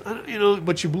 million,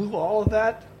 but you blew all of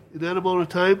that in that amount of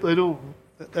time. I know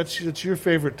that's your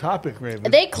favorite topic, Raven.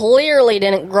 They clearly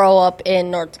didn't grow up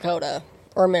in North Dakota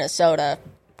or Minnesota,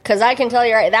 because I can tell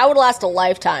you, right, that would last a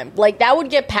lifetime. Like, that would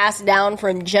get passed down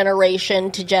from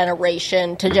generation to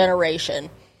generation to generation.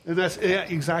 And that's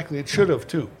exactly. It should have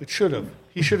too. It should have.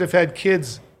 He should have had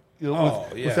kids.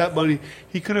 With that money,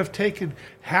 he could have taken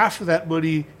half of that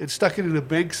money and stuck it in a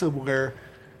bank somewhere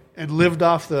and lived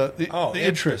off the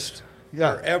interest.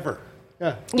 Yeah, forever.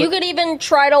 Yeah, you could even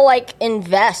try to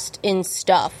invest in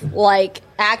stuff,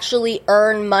 actually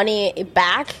earn money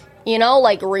back.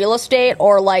 Like real estate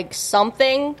or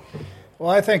something.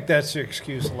 Well, I think that's the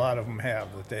excuse a lot of them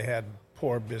have, that they had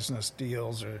poor business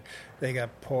deals or they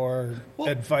got poor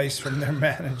advice from their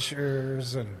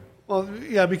managers and. Well,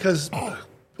 yeah, because.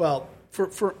 Well,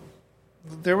 for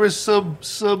there was some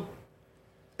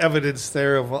evidence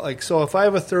there of so if I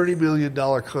have a $30 million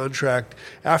contract,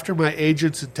 after my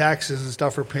agents and taxes and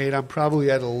stuff are paid, I'm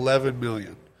probably at $11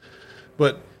 million.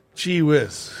 But gee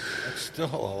whiz, that's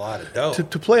still a lot of dough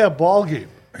to play a ball game.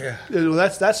 Yeah,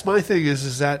 that's my thing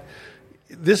is that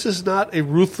this is not a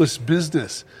ruthless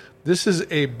business. This is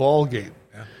a ball game.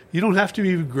 Yeah. You don't have to be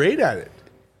even great at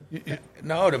it.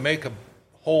 No, to make a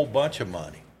whole bunch of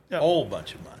money. A whole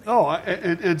bunch of money. Oh,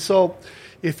 and so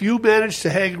if you manage to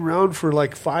hang around for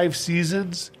 5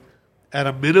 seasons at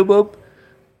a minimum,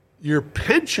 your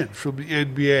pension from the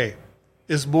NBA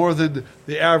is more than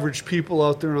the average people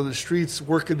out there on the streets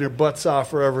working their butts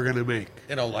off are ever going to make.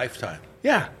 In a lifetime.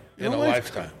 Yeah. In a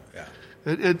lifetime. Yeah.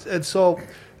 And so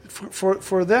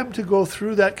for them to go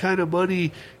through that kind of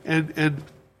money and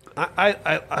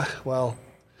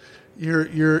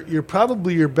You're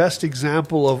probably your best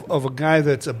example of a guy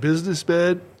that's a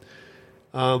businessman.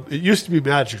 It used to be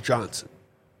Magic Johnson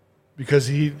because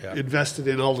he invested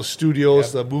in all the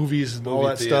studios, the movies, and all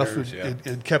that stuff,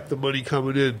 and kept the money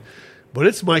coming in. But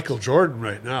it's Michael Jordan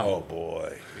right now. Oh,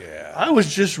 boy, yeah. I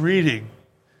was just reading.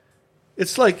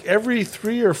 It's like every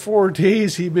 3 or 4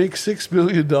 days he makes $6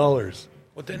 million.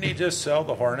 Well, didn't he just sell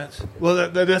the Hornets? Well,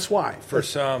 that's why. For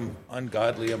some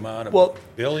ungodly amount of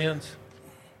billions?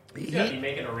 He's got to be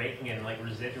making a raking in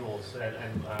residuals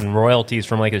and royalties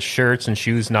from his shirts and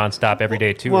shoes nonstop every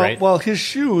day too, right? Well, his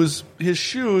shoes,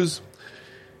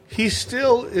 he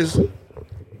still is.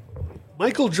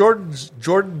 Michael Jordan's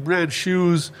Jordan brand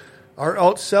shoes are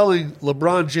outselling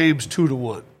LeBron James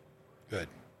 2-1. Good.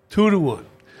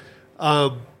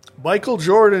 2-1. Michael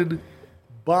Jordan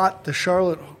bought the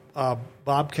Charlotte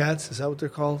Bobcats. Is that what they're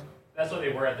called? That's what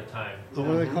they were at the time. What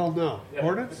are they called now? Yeah,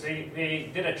 Hornets? They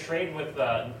did a trade with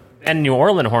then New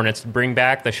Orleans Hornets to bring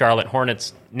back the Charlotte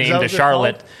Hornets name to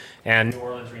Charlotte, called? And New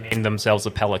Orleans renamed themselves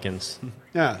the Pelicans.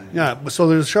 Yeah. So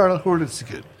there's Charlotte Hornets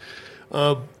again.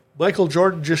 Michael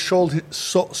Jordan just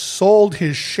sold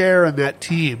his share in that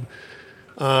team.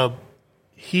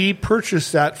 He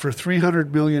purchased that for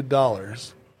 $300 million,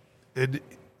 and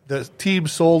the team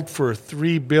sold for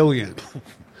 $3 billion.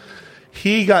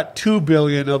 He got $2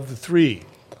 billion of the $3 billion.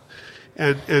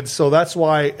 And so that's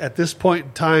why at this point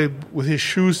in time, with his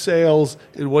shoe sales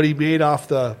and what he made off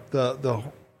the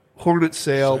Hornet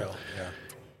sale,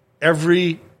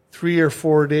 every 3 or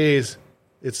 4 days,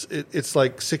 it's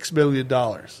like $6 million.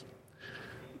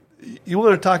 You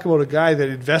want to talk about a guy that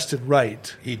invested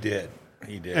right? He did.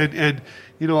 He did. And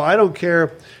I don't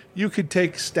care. You could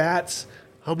take stats,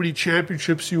 how many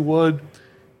championships you won.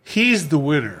 He's the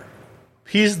winner.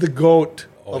 He's the GOAT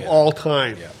of all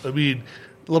time. Yeah. I mean,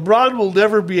 LeBron will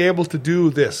never be able to do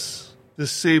this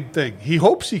same thing. He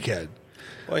hopes he can.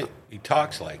 Well, he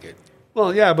talks like it.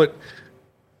 Well, yeah, but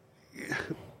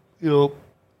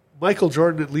Michael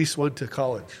Jordan at least went to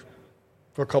college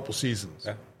for a couple seasons.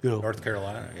 Yeah. North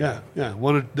Carolina. Yeah.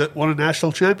 Won a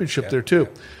national championship there too.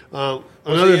 Was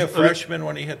he a freshman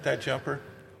when he hit that jumper?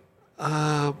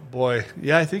 Boy,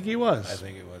 yeah, I think he was. I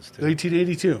think he was too.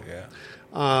 1982.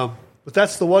 Yeah. But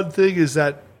that's the one thing is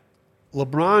that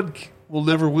LeBron will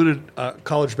never win a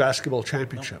college basketball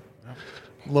championship.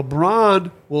 No. LeBron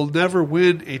will never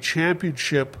win a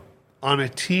championship on a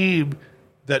team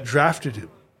that drafted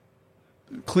him.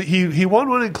 He won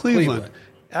one in Cleveland.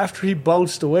 After he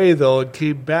bounced away, though, and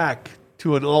came back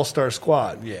to an all-star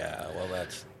squad. Yeah, well,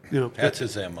 that's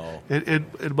his MO.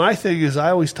 And my thing is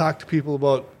I always talk to people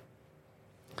about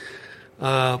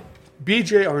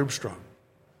B.J. Armstrong.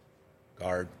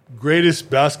 Guard. Greatest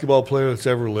basketball player that's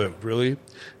ever lived. Really?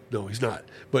 No, he's not.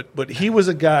 But he was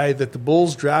a guy that the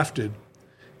Bulls drafted,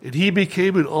 and he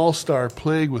became an all-star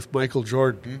playing with Michael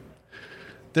Jordan. Mm-hmm.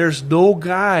 There's no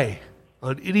guy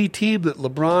on any team that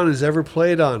LeBron has ever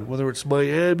played on, whether it's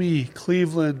Miami,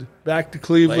 Cleveland, back to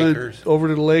Cleveland, Lakers. Over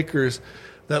to the Lakers,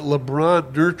 that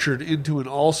LeBron nurtured into an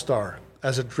all-star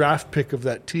as a draft pick of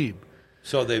that team.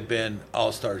 So they've been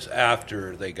all-stars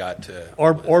after they got to...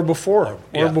 Or before.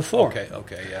 Okay,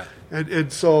 yeah.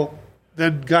 And so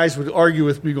then guys would argue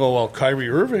with me, go, well, Kyrie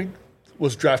Irving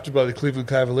was drafted by the Cleveland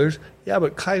Cavaliers. Yeah,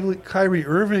 but Kyrie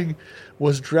Irving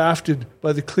was drafted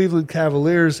by the Cleveland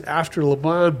Cavaliers after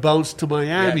LeBron bounced to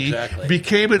Miami, exactly.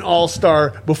 Became an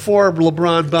all-star before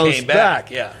LeBron bounced Came back.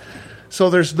 Yeah.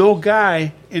 So there's no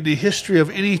guy in the history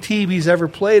of any team he's ever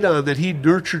played on that he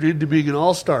nurtured into being an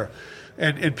all-star.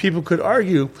 And people could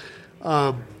argue,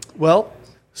 well,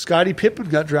 Scottie Pippen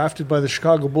got drafted by the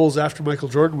Chicago Bulls after Michael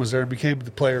Jordan was there and became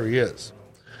the player he is.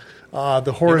 You know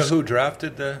who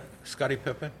drafted Scottie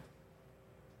Pippen?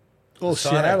 Oh,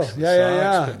 Seattle.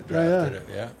 Yeah. Drafted it,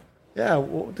 yeah. Yeah,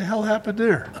 what the hell happened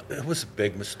there? It was a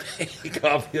big mistake,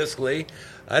 obviously.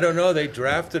 I don't know. They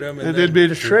drafted him and then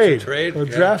made a trade. Or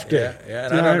draft day. Yeah,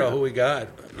 and I don't know who we got.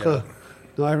 No,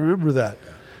 I remember that.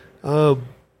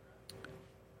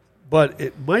 But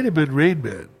it might have been Rain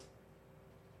Man.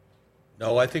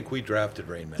 No, I think we drafted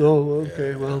Rain Man. Oh,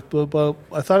 okay. Yeah. Well, but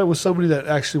I thought it was somebody that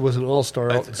actually was an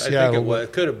all-star out in Seattle. I think it was.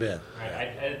 It could have been. All right,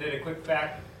 I did a quick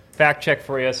fact check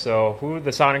for you. So who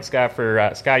the Sonics got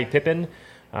for Scottie Pippen?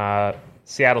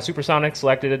 Seattle Supersonics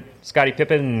selected Scottie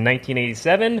Pippen in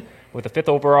 1987 with the 5th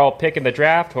overall pick in the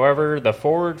draft. However, the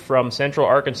forward from Central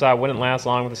Arkansas wouldn't last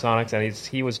long with the Sonics, and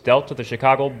he was dealt to the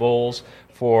Chicago Bulls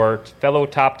for fellow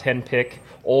top 10 pick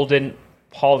Olden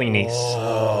Polynice. Is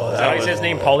that how you say his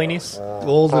name, Polynice?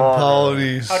 Olden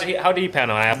Polynice. How do you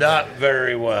pan on that? Not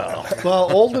very well. Well,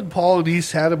 Olden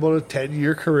Polynice had about a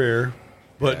 10-year career,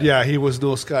 but yeah, he was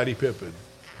no Scottie Pippen.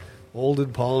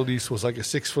 Olden Polynice was like a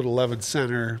 6'11"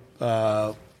 center.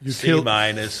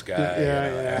 C-minus guy.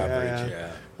 Average,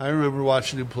 yeah. I remember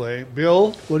watching him play.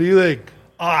 Bill, what do you think?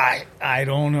 I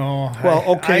don't know.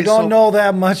 Well, okay, I don't know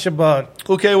that much about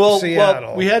Seattle.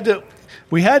 Well,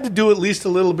 we had to do at least a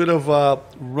little bit of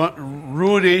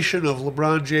ruination of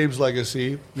LeBron James'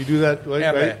 legacy. We do that,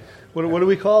 right? What are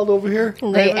we called over here?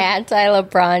 The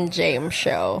anti-LeBron James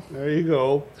show. There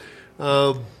you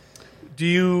go. Do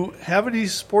you have any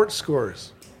sports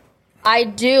scores? I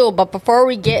do, but before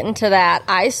we get into that,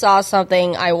 I saw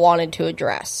something I wanted to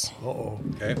address. Uh-oh.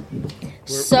 Okay.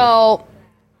 So,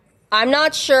 I'm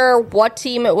not sure what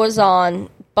team it was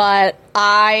on, but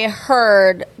I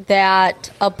heard that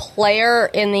a player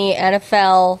in the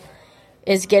NFL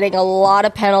is getting a lot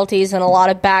of penalties and a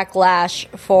lot of backlash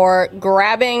for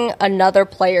grabbing another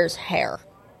player's hair.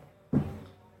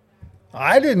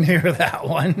 I didn't hear that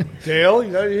one. Dale,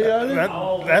 you got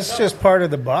it? That's just part of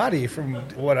the body from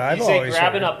what I've always heard.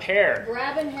 Grabbing up hair.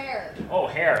 Grabbing hair. Oh,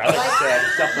 hair. I like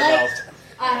that. Something else.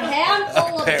 A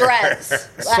handful of dreads.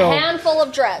 A handful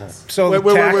of dreads. So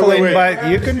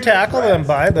wait. You can tackle them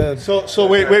by the... So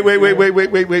wait.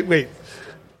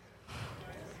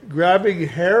 Grabbing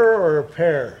hair or a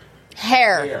pear?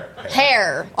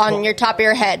 Hair on your top of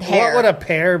your head. Hair. What would a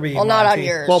pear be? Well, not on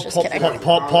yours. Well, just kidding.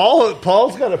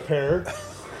 Paul's got a pear.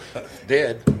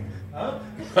 Did.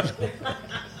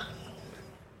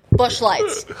 Bush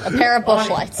lights. A pair of bush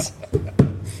lights.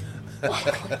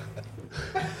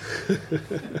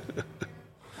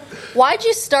 Why'd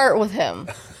you start with him?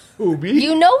 Who, me?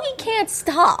 You know he can't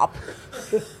stop.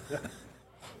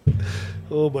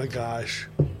 Oh, my gosh.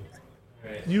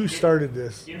 You started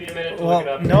this. Give me a minute to look it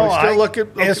Well, up. no, We're still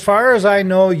looking- as far as I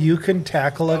know, you can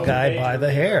tackle a guy by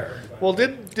the hair. Well,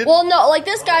 did Well, no, like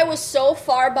this guy was so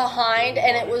far behind,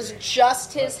 and it was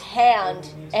just his hand,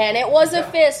 and it was a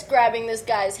fist grabbing this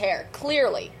guy's hair.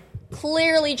 Clearly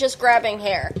just grabbing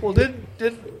hair. well did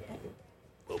It's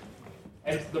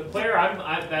the player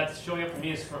that's showing up for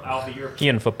me is from out of the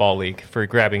European Football League for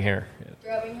grabbing hair.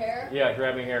 Grabbing hair? Yeah,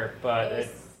 grabbing hair. But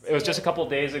it was just a couple of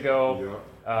days ago.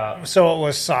 So it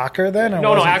was soccer then? Or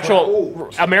No, was it actual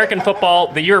American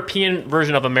football, the European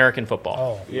version of American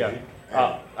football. Oh. Yeah.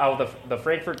 The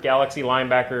Frankfurt Galaxy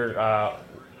linebacker,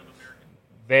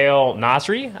 Vale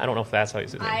Nasri. I don't know if that's how you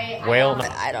say it.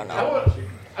 I don't know.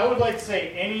 I would like to say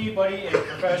anybody in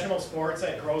professional sports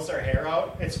that grows their hair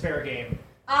out, it's fair game.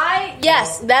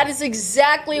 Yes, that is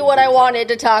exactly what I wanted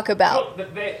to talk about.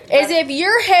 Is if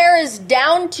your hair is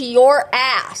down to your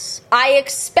ass, I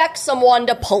expect someone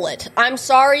to pull it. I'm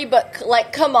sorry, but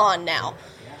like, come on now.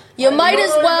 You might as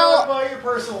well. About your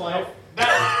personal life.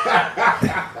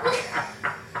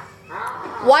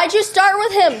 Why'd you start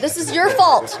with him? This is your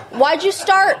fault. Why'd you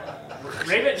start?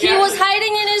 He was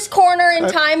hiding in his corner in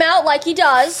timeout like he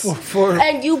does,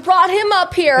 and you brought him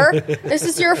up here. This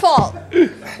is your fault.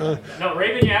 No,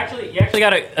 Raven, you actually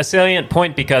got a salient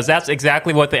point because that's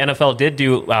exactly what the NFL did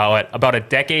do about a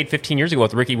decade, 15 years ago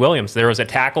with Ricky Williams. There was a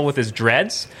tackle with his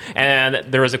dreads, and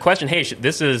there was a question, hey,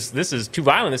 this is too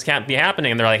violent. This can't be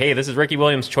happening. And they're like, hey, this is Ricky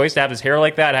Williams' choice to have his hair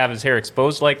like that, have his hair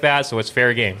exposed like that, so it's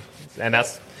fair game. And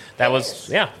that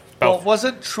was. Well,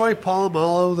 wasn't Troy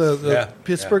Polamalu, the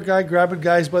Pittsburgh guy, grabbing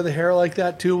guys by the hair like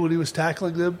that, too, when he was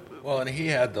tackling them? Well, and he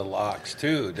had the locks,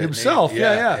 too, didn't Himself, he?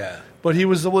 yeah. But he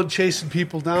was the one chasing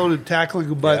people down and tackling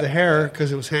them by the hair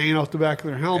because it was hanging off the back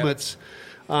of their helmets.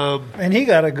 And he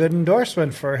got a good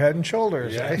endorsement for Head and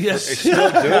Shoulders. Yeah. Eh? Yes. He's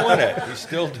still doing it. He's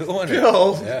still doing it.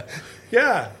 Bill.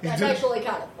 Yeah. That's actually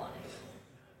kind of funny.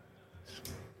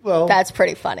 Well, That's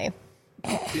pretty funny.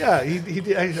 yeah, he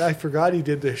did. I forgot he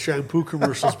did the shampoo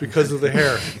commercials because of the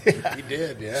hair. He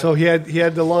did, yeah. So he had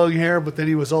the long hair, but then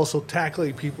he was also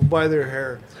tackling people by their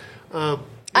hair.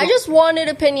 I just wanted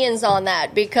opinions on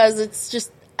that because it's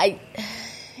just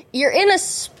you're in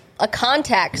a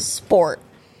contact sport.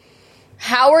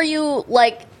 How are you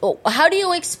how do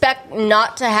you expect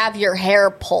not to have your hair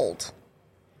pulled?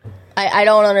 I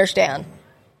don't understand.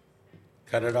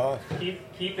 Cut it off.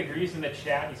 Keith agrees in the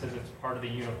chat. He says it's part of the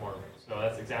uniform. So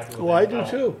that's exactly what. Well, I do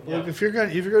too. Yeah. Like if you're going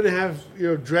to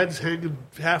have dreads hanging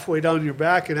halfway down your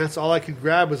back, and that's all I can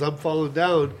grab as I'm falling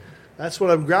down, that's what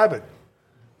I'm grabbing.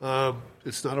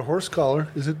 It's not a horse collar,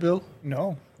 is it, Bill?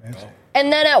 No.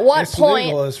 And then at what It's point?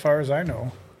 legal as far as I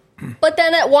know. But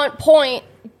then at what point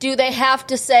do they have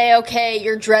to say, okay,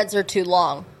 your dreads are too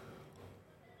long?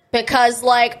 Because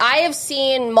I have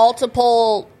seen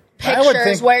multiple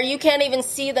pictures where you can't even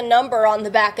see the number on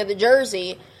the back of the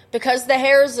jersey because the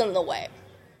hair's in the way.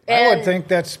 I would think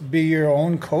that's be your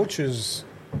own coach's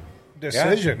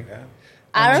decision. Yeah.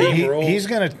 I don't know. He's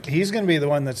gonna be the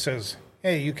one that says,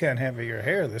 "Hey, you can't have your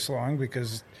hair this long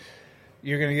because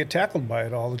you're gonna get tackled by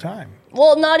it all the time."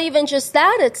 Well, not even just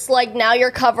that. It's like now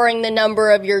you're covering the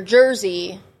number of your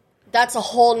jersey. That's a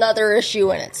whole nother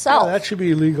issue in itself. Yeah, that should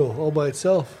be illegal all by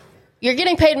itself. You're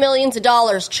getting paid millions of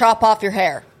dollars. Chop off your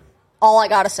hair. All I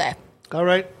gotta say. All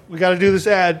right, we got to do this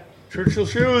ad. Churchill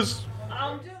Shoes.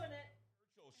 I'm doing it.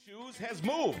 Shoes has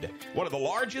moved. One of the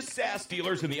largest SAS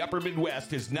dealers in the upper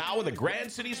Midwest is now in the Grand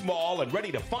Cities Mall and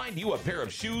ready to find you a pair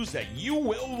of shoes that you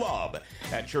will love.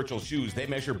 At Churchill Shoes, they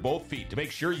measure both feet to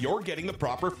make sure you're getting the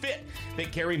proper fit. They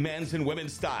carry men's and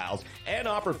women's styles and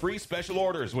offer free special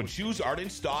orders when shoes aren't in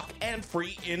stock and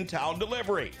free in-town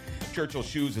delivery. Churchill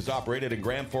Shoes has operated in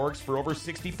Grand Forks for over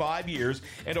 65 years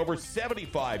and over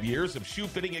 75 years of shoe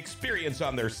fitting experience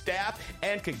on their staff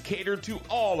and can cater to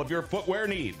all of your footwear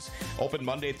needs. Open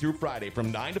Monday through Friday from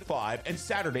 9 to 5 and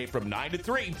Saturday from 9 to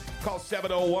 3. Call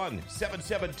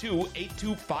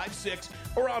 701-772-8256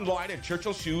 or online at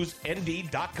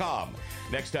churchillshoesnd.com.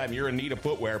 Next time you're in need of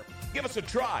footwear, give us a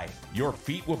try. Your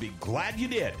feet will be glad you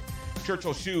did.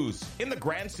 Churchill Shoes in the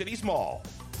Grand Cities Mall.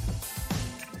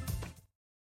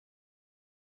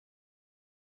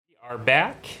 Are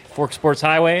back. Fork Sports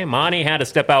Highway. Monty had to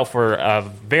step out for a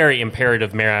very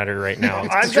imperative matter right now.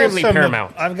 It's extremely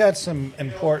paramount. I've got some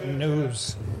important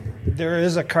news. There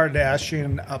is a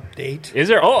Kardashian update. Is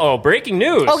there? Breaking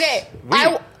news. Okay,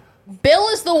 Bill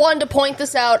is the one to point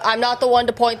this out. I'm not the one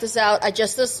to point this out.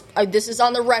 This is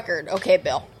on the record. Okay,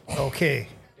 Bill. Okay,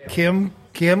 Kim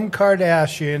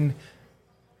Kardashian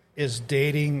is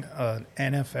dating an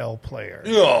NFL player.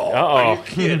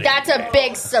 That's a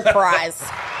big surprise.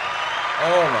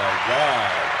 Oh, my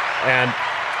God. And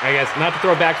I guess not to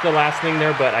throw back to the last thing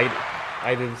there, but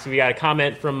I did see we got a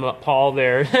comment from Paul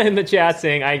there in the chat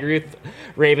saying, I agree with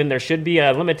Raven. There should be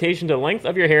a limitation to the length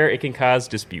of your hair. It can cause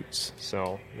disputes.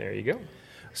 So there you go.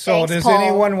 So Thanks, does Paul.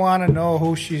 anyone want to know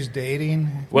who she's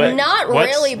dating? Not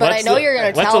really, but I know you're going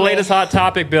to tell me. What's the latest hot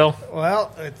topic, Bill?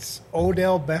 Well, it's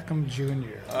Odell Beckham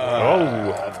Jr.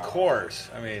 Of course.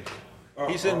 I mean,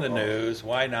 he's in the news.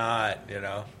 Why not?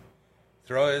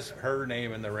 Throw her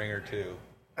name in the ringer too.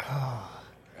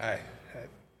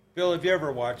 Bill, have you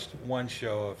ever watched one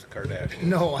show of the Kardashians?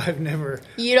 No, I've never.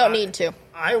 You don't need to.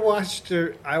 I watched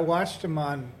him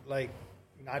on, like,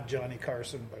 not Johnny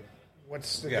Carson, but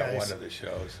what's the guy's? One of the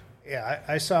shows. Yeah,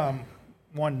 I saw him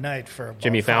one night for about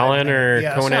Jimmy 5 Fallon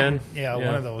minutes. or Conan? Yeah,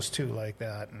 one of those two like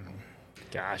that. And,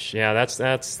 Gosh, yeah,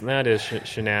 that is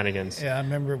shenanigans. yeah, I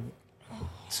remember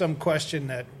some question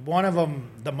that one of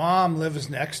them, the mom lives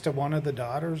next to one of the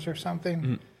daughters or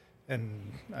something,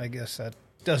 and I guess that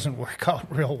doesn't work out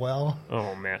real well.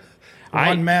 Oh, man.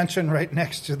 One mansion right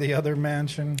next to the other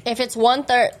mansion. If it's one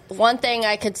thing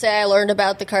I could say I learned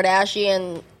about the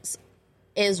Kardashians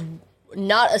is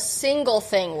not a single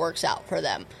thing works out for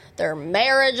them. Their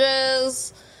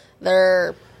marriages,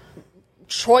 their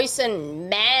choice in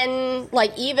men,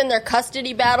 like even their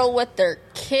custody battle with their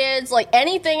kids, like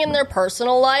anything in their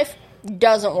personal life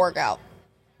doesn't work out.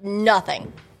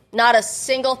 Nothing. Not a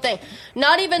single thing.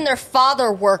 Not even their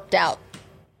father worked out.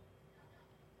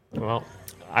 Well,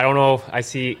 I don't know. I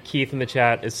see Keith in the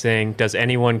chat is saying, does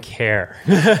anyone care?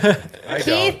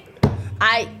 Keith,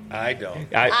 I don't.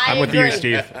 I'm with you, agree.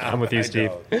 Steve. I'm with you,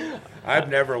 Steve. I've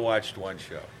never watched one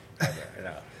show.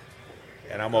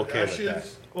 And I'm okay with that.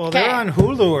 Well, they're on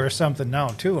Hulu or something now,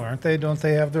 too, aren't they? Don't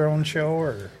they have their own show?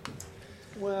 Or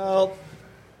Well,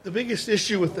 the biggest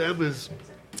issue with them is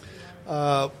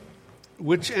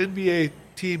which NBA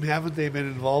team haven't they been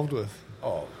involved with?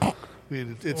 Oh. I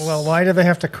mean, it's well, why do they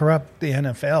have to corrupt the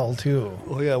NFL, too?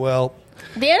 Oh, yeah, well,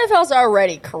 The NFL's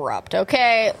already corrupt,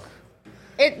 okay?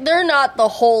 They're not the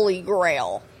holy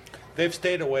grail. They've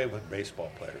stayed away with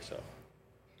baseball players, though.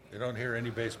 You don't hear any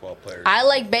baseball players. I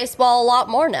like baseball a lot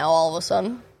more now, all of a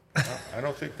sudden. I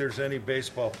don't think there's any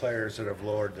baseball players that have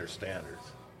lowered their standards.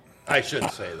 I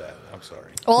shouldn't say that. I'm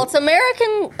sorry. Well, it's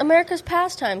America's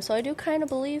pastime, so I do kind of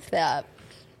believe that.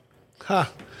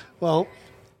 well,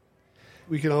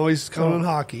 we can always count on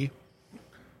hockey.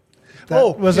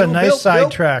 That was a nice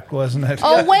sidetrack, wasn't it?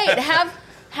 Oh, wait,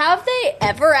 have they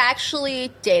ever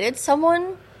actually dated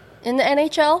someone in the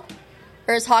NHL?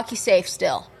 Or is hockey safe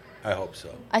still? I hope so.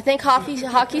 I think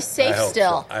hockey's safe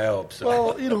still. I hope so.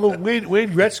 Well, Wayne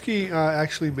Gretzky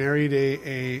actually married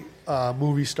a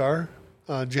movie star,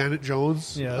 Janet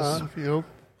Jones. Yes. Oh,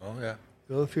 yeah.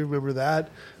 If you remember that.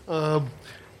 And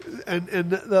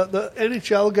the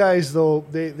NHL guys, though,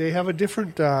 they have a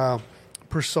different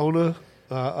persona,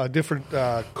 a different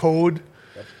code.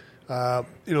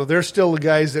 They're still the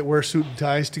guys that wear suit and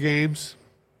ties to games.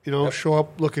 Show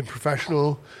up looking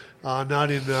professional, not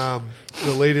in the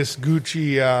latest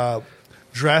Gucci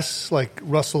dress like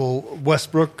Russell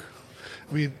Westbrook.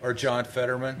 I mean, or John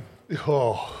Fetterman.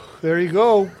 Oh, there you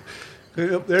go.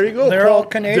 There you go. They're Paul. all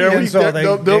Canadians, though.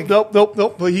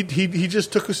 Nope. But he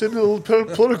just took us into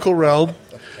the political realm.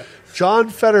 John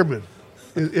Fetterman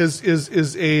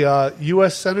is a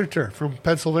U.S. senator from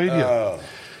Pennsylvania. Oh.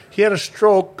 He had a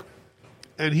stroke,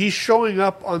 and he's showing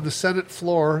up on the Senate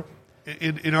floor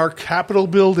in our Capitol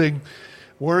building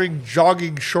wearing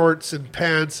jogging shorts and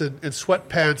pants and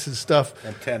sweatpants and stuff.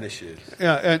 And tennis shoes.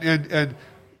 Yeah, and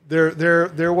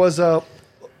there was a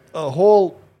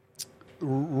whole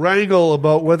wrangle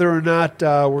about whether or not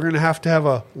we're going to have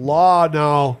a law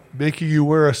now making you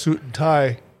wear a suit and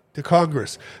tie to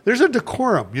Congress. There's a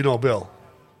decorum, Bill.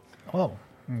 Oh,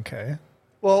 okay.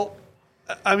 Well,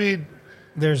 I mean,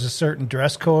 there's a certain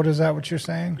dress code. Is that what you're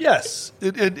saying? Yes,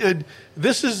 and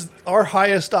this is our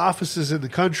highest offices in the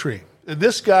country. And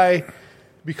this guy,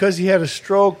 because he had a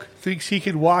stroke, thinks he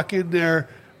can walk in there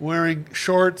wearing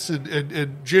shorts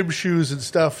and gym shoes and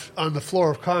stuff on the floor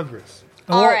of Congress.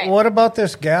 All right. What about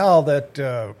this gal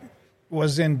that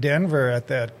was in Denver at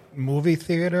that movie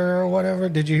theater or whatever?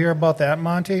 Did you hear about that,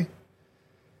 Monty?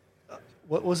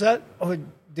 What was that? Oh,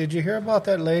 did you hear about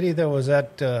that lady that was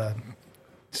at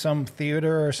some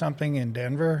theater or something in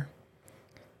Denver?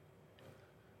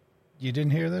 You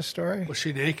didn't hear this story? Was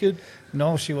she naked?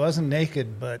 No, she wasn't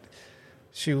naked, but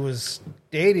she was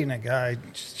dating a guy.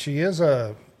 She is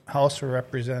a House of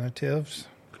Representatives.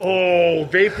 Oh,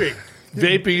 vaping.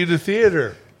 Vaping in the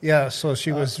theater. Yeah, so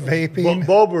she was vaping.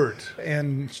 Bobert.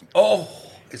 And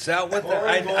Is that what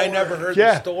I never heard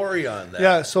Yeah. the story on that.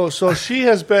 Yeah, so she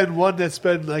has been one that's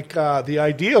been like the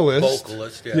idealist.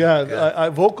 Vocalist, Yeah, a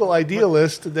vocal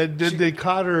idealist. And then they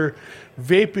caught her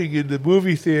vaping in the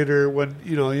movie theater when,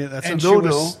 that's And a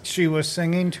no-no. she was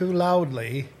singing too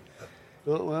loudly.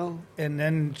 Oh, well, And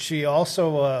then she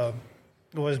also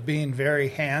was being very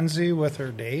handsy with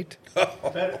her date.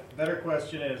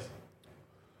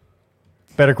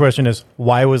 Better question is,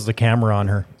 why was the camera on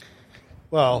her?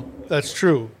 well, that's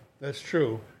true.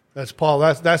 That's Paul.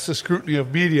 That's the scrutiny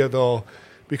of media, though,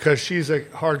 because she's a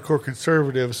hardcore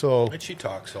conservative. So And she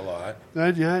talks a lot.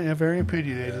 yeah, very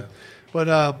opinionated.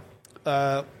 But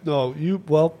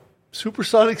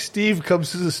Supersonic Steve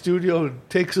comes to the studio and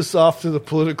takes us off to the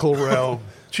political realm.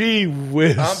 Gee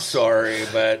whiz! I'm sorry,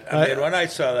 but when I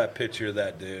saw that picture of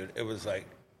that dude, it was like,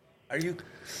 are you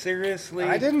seriously?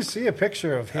 I didn't see a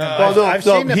picture of him. I've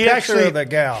seen the picture of the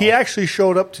gal. He actually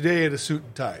showed up today in a suit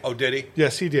and tie. Oh, did he?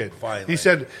 Yes, he did. Finally.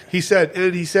 He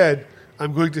said,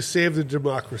 "I'm going to save the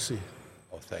democracy."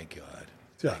 Oh, thank God.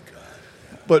 Yeah. Thank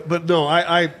God. But no,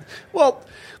 well,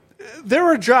 there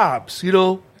are jobs,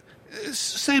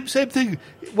 Same thing.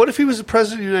 What if he was the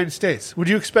president of the United States? Would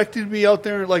you expect him to be out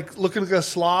there like looking like a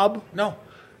slob? No.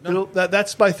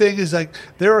 That's my thing. Is like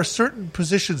there are certain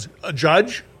positions. A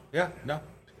judge. Yeah, no.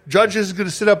 Judge isn't going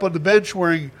to sit up on the bench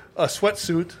wearing a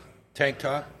sweatsuit. Tank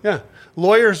top. Yeah.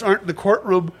 Lawyers aren't in the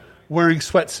courtroom wearing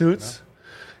sweatsuits.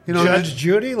 Judge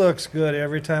Judy looks good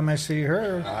every time I see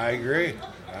her. I agree.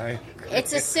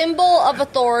 It's a symbol of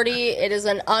authority. It is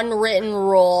an unwritten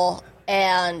rule,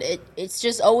 and it's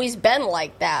just always been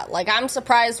like that. Like, I'm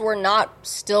surprised we're not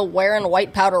still wearing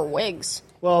white powder wigs.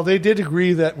 Well, they did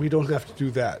agree that we don't have to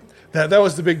do that. That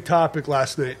was the big topic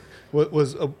last night,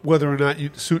 was whether or not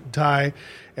you suit and tie.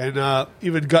 And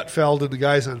even Gutfeld and the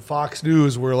guys on Fox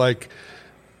News were like,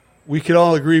 we can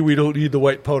all agree we don't need the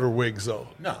white powder wigs, though.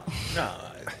 No.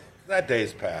 That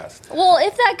day's passed. Well,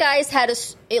 if that guy's had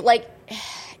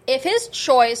if his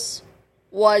choice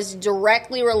was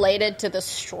directly related to the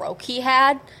stroke he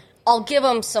had, I'll give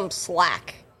him some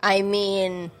slack. I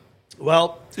mean...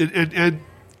 Well, and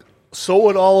so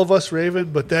would all of us,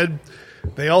 Raven, but then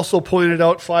they also pointed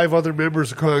out 5 other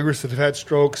members of Congress that have had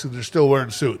strokes and they're still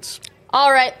wearing suits.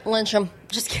 All right, lynch him.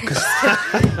 Just kidding.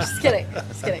 Just kidding.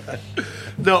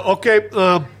 No, okay.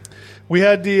 We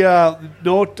had the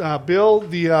note, Bill,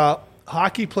 the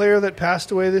hockey player that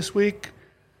passed away this week.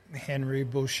 Henry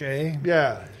Boucher.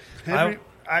 Yeah. Henry,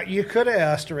 You could have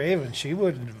asked Raven. She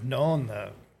would have known the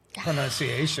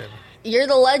pronunciation. You're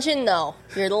the legend, though.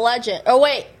 You're the legend. Oh,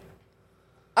 wait.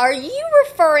 Are you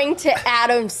referring to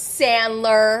Adam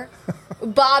Sandler,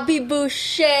 Bobby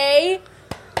Boucher?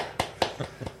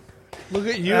 look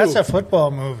at you. That's a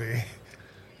football movie.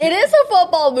 It is a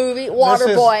football movie,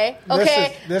 Waterboy.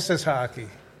 Okay. This is hockey.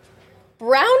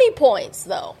 Brownie points,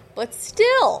 though. But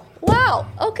still. Wow.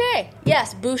 Okay.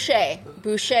 Yes, Boucher.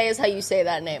 Boucher is how you say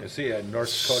that name. Is he a North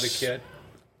Dakota kid?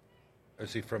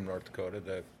 Is he from North Dakota,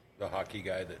 the hockey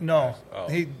guy? No. Oh.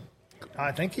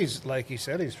 I think he's, like he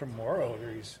said, he's from Warroad.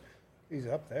 He's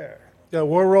up there. Yeah,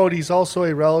 Warroad, he's also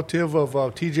a relative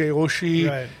of T.J. Oshie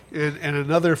Right. and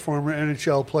another former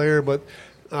NHL player. But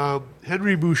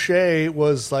Henry Boucher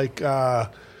was like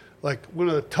one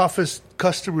of the toughest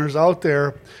customers out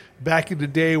there back in the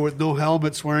day with no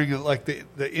helmets, wearing like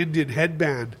the Indian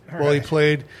headband while he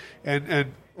played.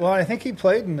 And Well, I think he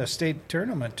played in the state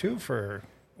tournament, too, for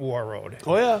Warroad.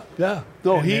 oh yeah.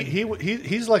 No,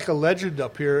 he's like a legend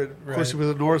up here. Of course, he was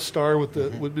a North Star with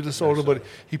Minnesota, but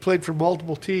he played for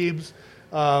multiple teams.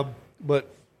 But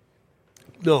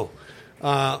no,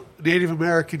 Native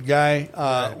American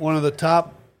guy, one of the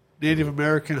top Native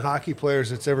American hockey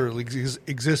players that's ever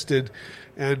existed,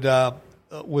 and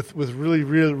with really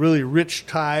rich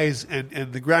ties,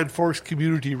 and the Grand Forks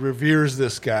community reveres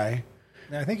this guy.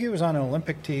 I think he was on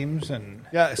Olympic teams and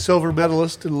Yeah, silver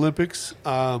medalist in Olympics,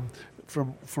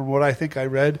 from what I think I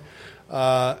read,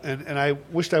 and I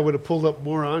wished I would have pulled up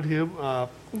more on him.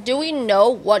 Do we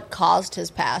know what caused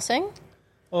his passing?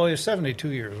 oh, he's 72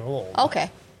 years old. Okay.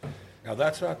 Now,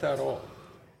 that's not that old.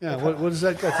 Yeah, what does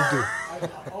that got to do?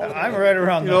 I'm right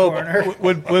around the corner.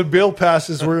 When Bill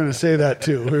passes, we're going to say that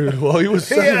too. Well, he was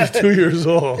 72 years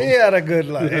old. He had a good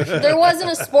life. There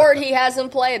wasn't a sport he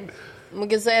hasn't played. We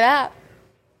can say that.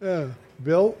 Yeah,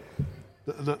 Bill.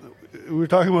 We were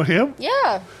talking about him.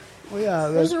 Yeah. Well, yeah,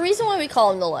 There's a reason why we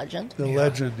call him the legend. the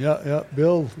legend. Yeah,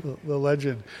 Bill, the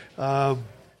legend.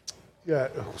 Yeah.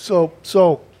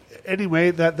 So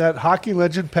anyway, that hockey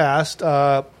legend passed,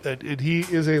 and he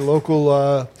is a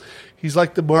local. he's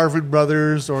like the Marvin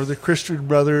brothers or the Christian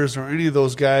brothers or any of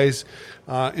those guys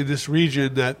in this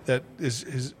region that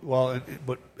is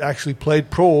but actually played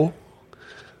pro,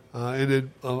 and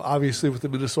then obviously with the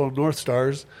Minnesota North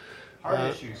Stars.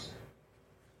 Heart issues.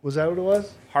 Was that what it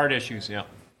was? Heart issues, yeah.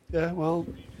 Yeah, well,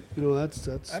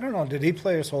 that's. I don't know. Did he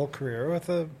play his whole career with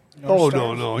the Oh North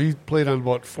Stars? no, he played on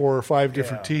about 4 or 5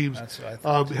 different teams. That's what I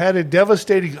thought. Had a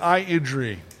devastating eye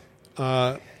injury.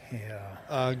 Yeah.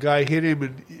 A guy hit him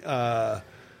and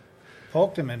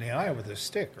Poked him in the eye with his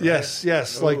stick, right?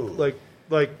 yes,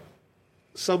 like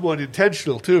somewhat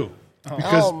intentional too.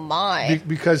 Oh, my.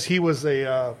 Because he was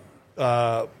a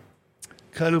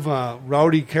kind of a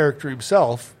rowdy character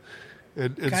himself,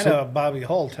 and Kind so, of a Bobby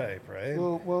Hull type, right?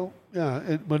 well,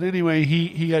 yeah. But anyway,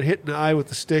 he got hit in the eye with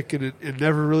the stick and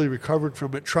never really recovered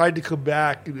from it. Tried to come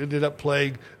back and ended up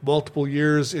playing multiple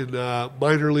years in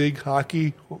minor league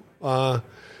hockey.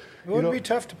 It would be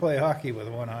tough to play hockey with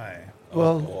one eye.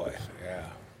 Well, Boy, yeah.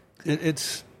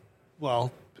 it's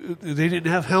they didn't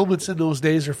have helmets in those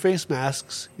days or face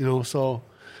masks, So,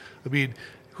 I mean,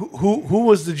 who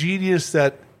was the genius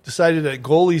that decided that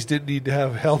goalies didn't need to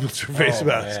have helmets or face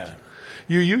masks? Man.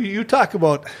 You talk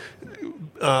about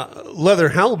leather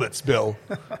helmets, Bill.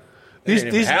 They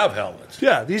didn't even have helmets.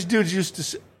 Yeah, these dudes used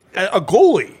to a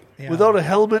goalie without a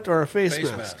helmet or a face Face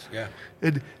mask. mask, yeah.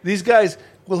 And these guys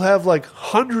will have like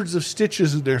hundreds of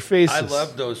stitches in their faces. I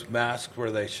loved those masks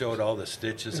where they showed all the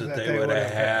stitches that they would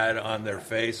have had on their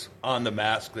face, on the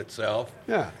mask itself.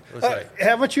 Yeah. It was like,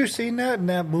 Haven't you seen that in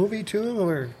that movie, too,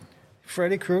 where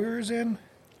Freddy Krueger's in?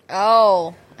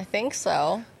 Oh, I think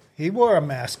so. He wore a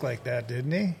mask like that,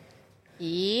 didn't he?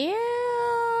 Yeah.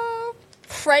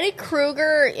 Freddy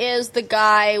Krueger is the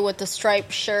guy with the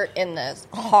striped shirt and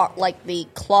the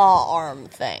claw arm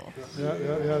thing.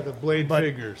 Yeah, the blade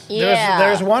fingers. Yeah.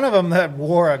 There's one of them that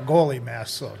wore a goalie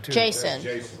mask, though, too. Jason.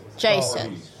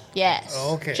 Jason. Yes.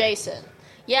 Oh, okay. Jason.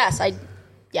 Yes,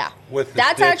 yeah. With the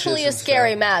That's stitches actually a and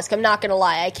scary stuff. mask. I'm not going to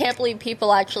lie. I can't believe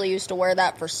people actually used to wear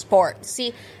that for sport.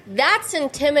 See, that's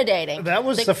intimidating. That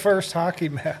was the first hockey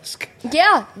mask.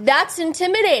 Yeah, that's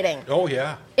intimidating. oh,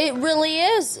 yeah. It really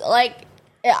is. Like,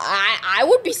 I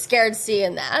would be scared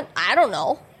seeing that. I don't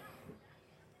know.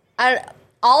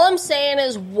 All I'm saying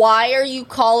is, why are you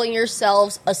calling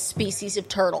yourselves a species of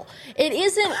turtle? It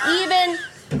isn't even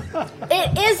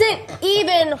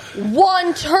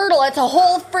one turtle. It's a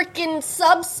whole freaking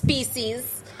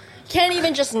subspecies. Can't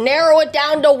even just narrow it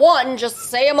down to one and just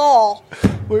say them all.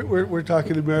 We're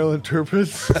talking to Maryland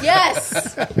Turpins.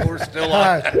 Yes. We're still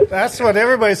on. That's what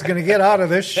everybody's going to get out of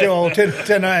this show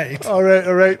tonight. All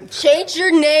right. Change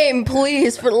your name,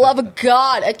 please, for the love of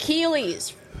God.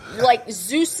 Achilles, like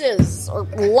Zeus's, or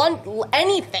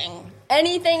anything.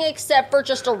 Anything except for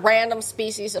just a random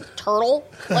species of turtle.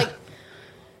 Like,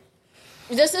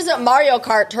 this isn't Mario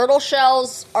Kart. Turtle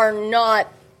shells are not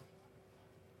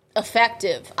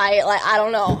effective. I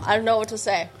don't know. I don't know what to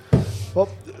say. Well,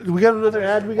 we got another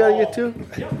ad we got to get to?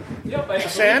 Yep.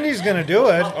 Sandy's going to do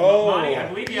it. Oh, Monty, I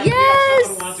believe you have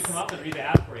someone who wants to come up and read the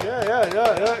ad for you.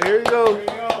 Yeah. Here you go.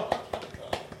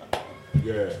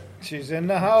 Yeah. She's in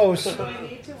the house. Do I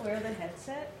need to wear the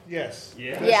headset? Yes.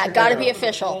 Yeah, gotta be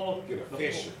official.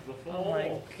 Oh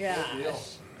my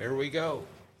gosh. Here we go.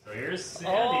 So here's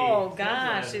Sandy. Oh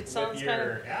gosh, it sounds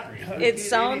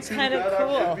kind of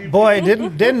cool. Boy,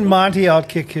 didn't Monty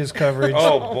outkick his coverage?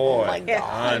 Oh, boy. my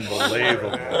God.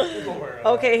 Unbelievable.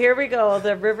 Okay, here we go.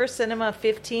 The River Cinema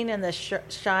 15 and the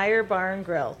Shire Bar and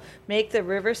Grill. Make the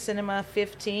River Cinema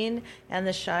 15 and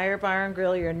the Shire Bar and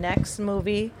Grill your next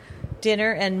movie,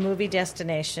 dinner, and movie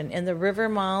destination in the River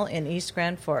Mall in East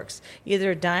Grand Forks.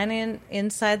 Either dine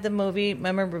inside the movie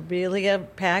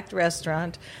memorabilia-packed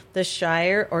restaurant, the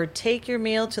Shire, or take your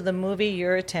meal to the movie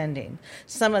you're attending.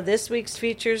 Some of this week's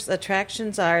features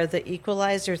attractions are The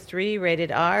Equalizer 3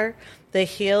 rated R, The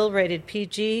Hill rated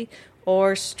PG,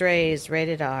 or Strays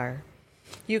rated R.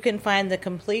 You can find the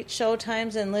complete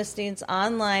showtimes and listings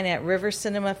online at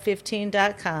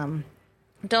rivercinema15.com.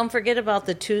 Don't forget about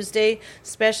the Tuesday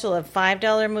special of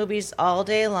 $5 movies all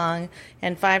day long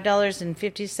and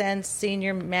 $5.50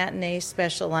 senior matinee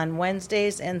special on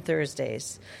Wednesdays and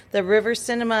Thursdays. The River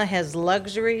Cinema has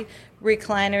luxury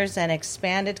recliners and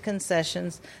expanded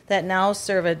concessions that now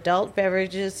serve adult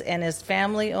beverages and is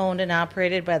family owned and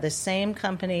operated by the same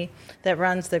company that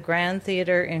runs the Grand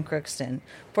Theater in Crookston.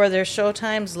 For their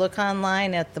showtimes, look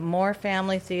online at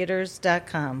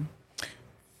themorefamilytheaters.com.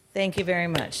 Thank you very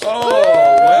much. Oh,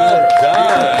 well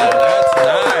done. That's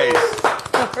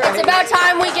nice. It's about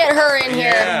time we get her in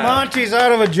here. Yeah. Monty's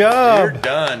out of a You're job.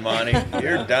 done, Monty.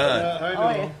 You're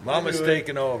done. Mama's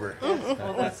taking over. Oh,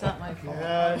 that's not my fault. Get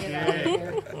out of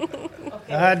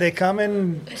here. They come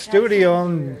in studio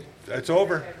and It's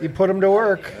over. you put them to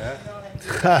work.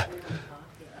 I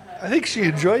think she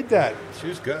enjoyed that. She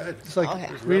was good. It's like Okay.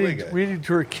 really good. reading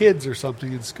to her kids or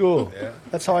something in school. Yeah.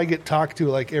 That's how I get talked to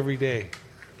like every day.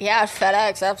 Yeah,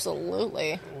 FedEx,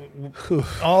 absolutely.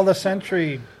 All the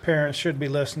Century parents should be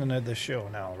listening to this show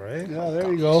now, right? Yeah,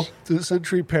 there you go. To the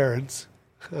Century parents.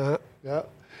 Yeah.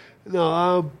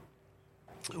 No.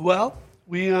 Well,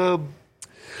 we. I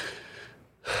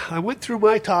went through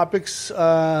my topics.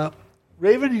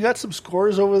 Raven, you got some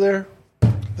scores over there?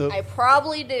 I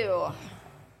probably do.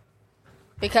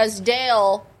 Because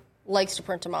Dale likes to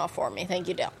print them off for me. Thank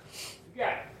you, Dale.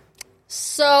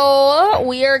 So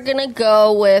we are going to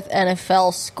go with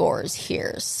NFL scores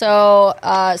here. So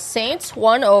Saints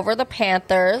won over the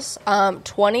Panthers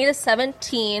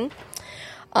 20-17.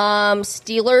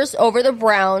 Steelers over the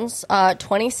Browns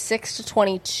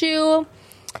 26-22.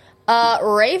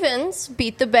 Ravens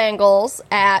beat the Bengals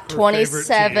at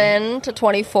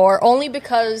 27-24, only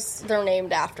because they're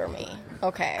named after me.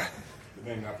 Okay.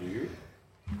 They're named after you?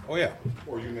 Oh, yeah.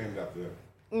 Or you named after them?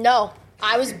 No,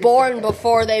 I was born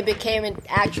before they became an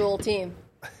actual team.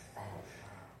 I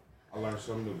learned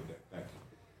something new today. Thank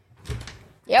you.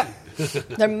 Yep.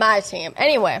 They're my team.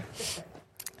 Anyway,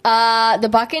 the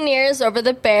Buccaneers over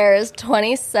the Bears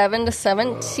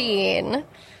 27-17.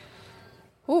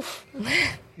 Oof.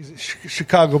 He's a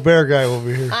Chicago Bear guy over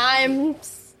here. I'm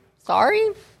sorry.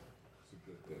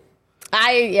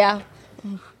 I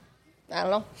don't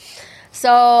know.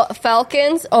 So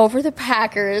Falcons over the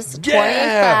Packers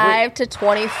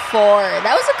 25-24.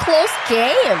 That was a close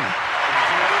game.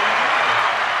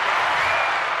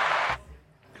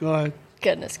 Go ahead.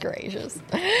 Goodness gracious.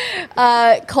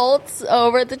 Colts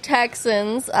over the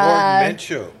Texans. Gordon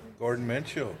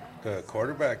Minshew. The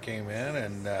quarterback came in,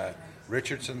 and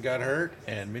Richardson got hurt,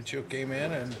 and Minshew came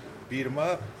in and beat him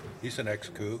up. He's an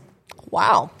ex-coup.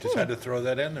 Wow. Just had to throw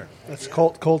that in there. That's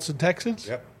Colts and Texans?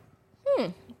 Yep.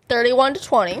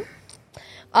 31-20.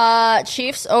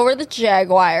 Chiefs over the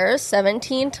Jaguars,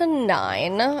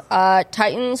 17-9.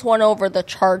 Titans won over the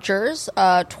Chargers,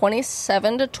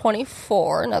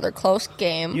 27-24. Another close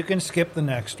game. You can skip the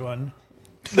next one.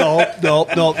 No.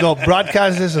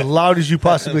 Broadcast this as loud as you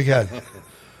possibly can.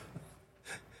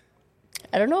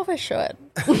 I don't know if I should.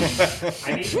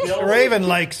 I need Bill's, Raven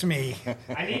likes me.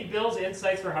 I need Bill's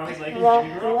insights for how he's like his Jimmy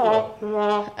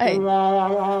Garoppolo. I don't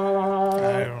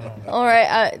know. All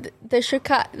right,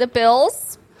 the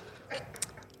Bills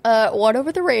won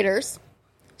over the Raiders.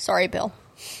 Sorry, Bill.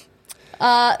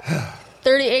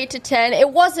 38-10. It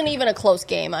wasn't even a close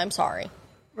game. I'm sorry.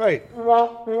 Right.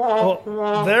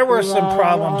 Well, there were some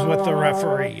problems with the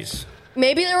referees.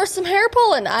 Maybe there was some hair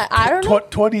pulling. I don't know.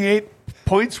 28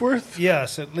 points worth?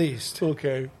 Yes, at least.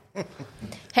 Okay.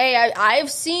 Hey,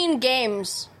 I've seen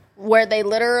games where they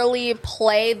literally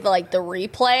play like the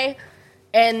replay,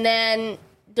 and then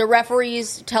the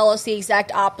referees tell us the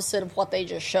exact opposite of what they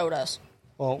just showed us.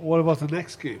 Well, what about the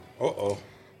next game? Uh-oh.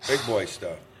 Big boy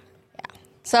stuff.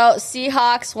 So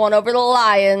Seahawks won over the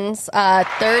Lions,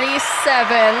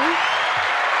 37-31.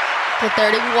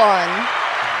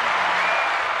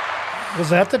 Was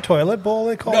that the toilet bowl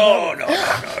they called No, it? no.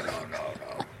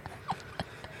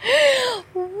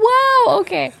 Wow,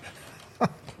 okay.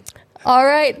 All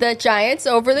right, the Giants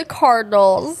over the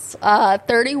Cardinals,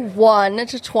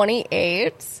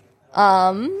 31-28.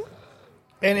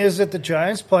 And is it the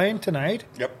Giants playing tonight?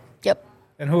 Yep. Yep.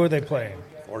 And who are they playing?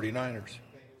 49ers.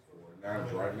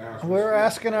 Right now. We're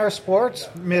asking our sports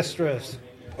mistress.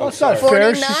 Well, it's not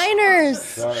fair.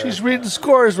 49ers. She's reading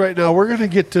scores right now. We're going to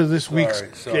get to this week's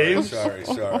game. Sorry.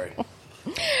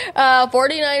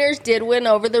 49ers did win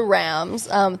over the Rams,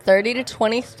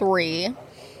 30-23.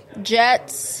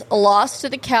 Jets lost to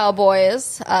the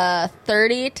Cowboys,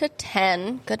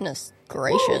 30-10. Goodness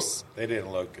gracious. They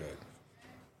didn't look good.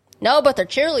 No, but their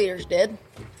cheerleaders did.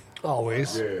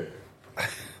 Always. Yeah.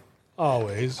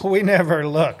 Always. We never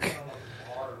look.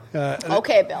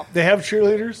 Okay, Bill. They have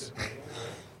cheerleaders?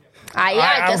 I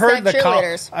guess they're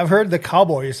cheerleaders. I've heard the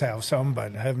Cowboys have some,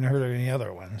 but I haven't heard of any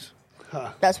other ones.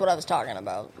 That's what I was talking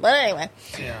about. But anyway.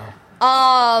 Yeah.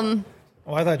 Um,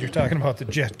 Well, I thought you were talking about the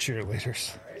Jet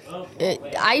cheerleaders.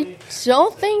 I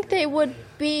don't think they would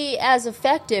be as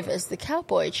effective as the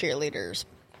Cowboy cheerleaders.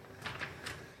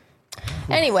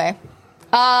 Anyway,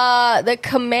 the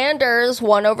Commanders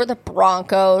won over the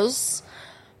Broncos,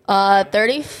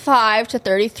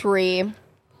 35-33.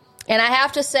 And I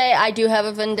have to say, I do have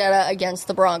a vendetta against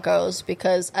the Broncos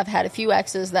because I've had a few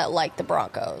exes that like the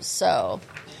Broncos. So,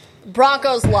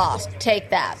 Broncos lost. Take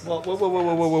that.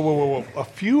 Whoa. A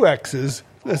few X's.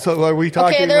 So are we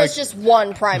talking? Okay, there's just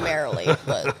one primarily.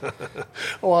 But.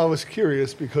 Oh, I was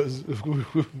curious because. Never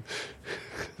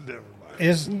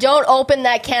mind. Don't open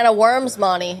that can of worms,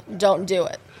 Monty. Don't do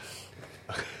it.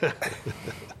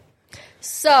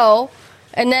 So,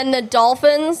 and then the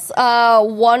Dolphins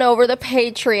won over the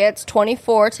Patriots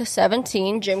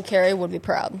 24-17. Jim Carrey would be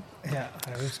proud. Yeah,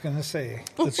 I was going to say.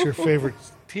 That's your favorite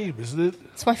team, isn't it?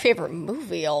 It's my favorite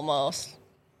movie, almost.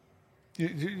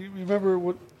 You remember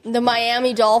what? The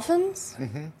Miami Dolphins?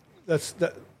 Mm-hmm.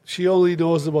 She only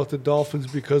knows about the Dolphins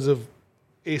because of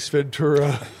Ace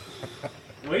Ventura.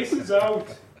 Laces out.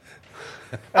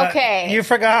 Okay. You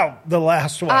forgot the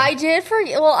last one. I did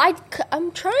forget. Well,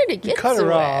 I'm trying to get Cut to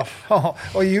her it. off.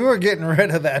 Oh, you were getting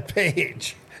rid of that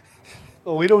page.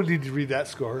 Oh, we don't need to read that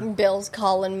score. Bill's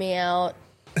calling me out.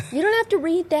 You don't have to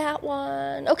read that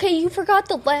one. Okay, you forgot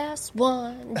the last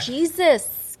one.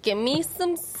 Jesus, give me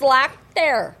some slack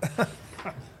there.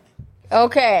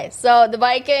 Okay, so the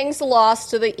Vikings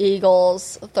lost to the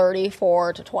Eagles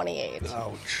 34-28.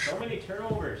 Ouch. So many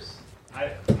turnovers.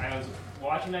 I was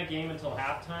watching that game until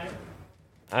halftime.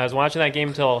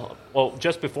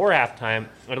 Just before halftime.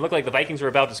 It looked like the Vikings were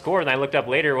about to score, and I looked up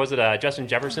later. Was it Justin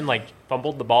Jefferson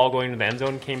fumbled the ball going to the end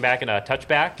zone, came back in a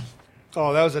touchback?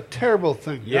 Oh, that was a terrible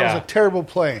thing. Yeah. That was a terrible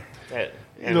play.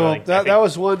 That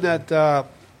was one that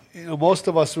most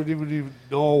of us wouldn't even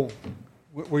know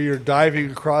where you're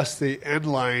diving across the end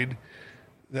line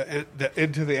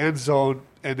into the end zone,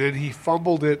 and then he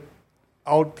fumbled it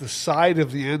out the side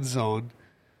of the end zone,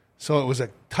 so it was a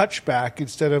touchback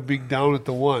instead of being down at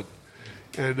the one.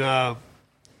 And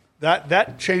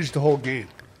that changed the whole game.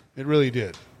 It really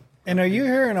did. And are you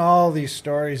hearing all these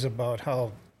stories about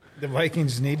how the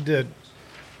Vikings need to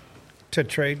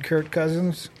trade Kirk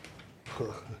Cousins?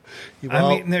 Well, I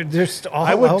mean, they're just all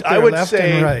out there left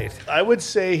and right. I would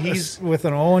say he's with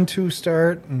an 0-2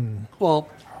 start.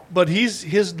 But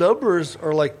his numbers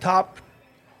are like top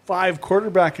 5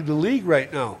 quarterback in the league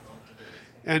right now,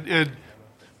 but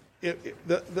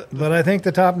I think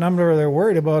the top number they're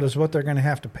worried about is what they're going to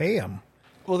have to pay him.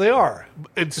 Well, they are,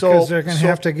 and so because they're going to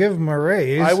have to give him a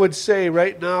raise. I would say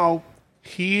right now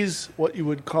he's what you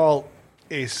would call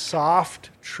a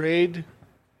soft trade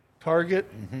target.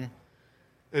 Mm-hmm.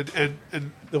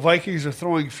 And the Vikings are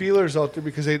throwing feelers out there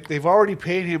because they've already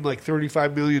paid him like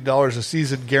 $35 million a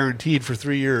season guaranteed for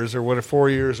 3 years or 4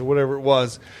 years or whatever it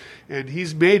was. And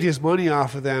he's made his money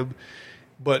off of them.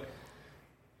 But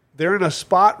they're in a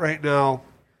spot right now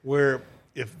where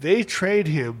if they trade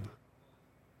him,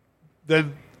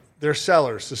 then they're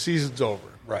sellers. The season's over.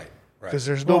 Right. Because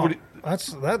there's nobody.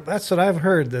 That's what I've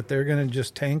heard, that they're going to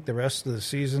just tank the rest of the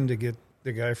season to get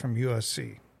the guy from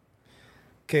USC.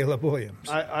 Caleb Williams.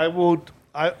 I won't.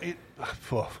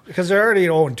 Because they're already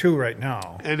 0-2 right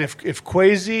now. And if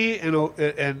Kwesi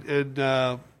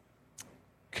and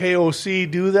KOC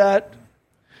do that,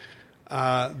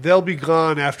 they'll be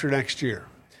gone after next year.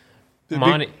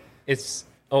 It's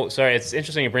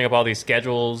interesting you bring up all these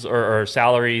schedules or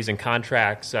salaries and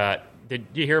contracts. Did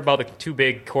you hear about the 2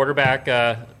 big quarterback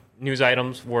news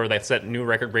items where they set new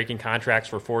record-breaking contracts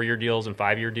for 4-year deals and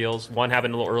 5-year deals? One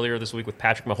happened a little earlier this week with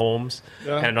Patrick Mahomes,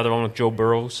 and another one with Joe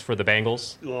Burrows for the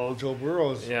Bengals. Well, Joe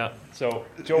Burrows. Yeah, so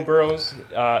Joe Burrows,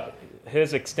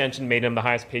 his extension made him the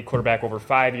highest-paid quarterback over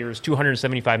 5 years,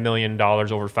 $275 million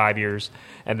over 5 years.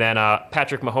 And then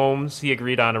Patrick Mahomes, he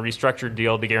agreed on a restructured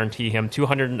deal to guarantee him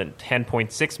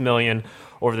 $210.6 million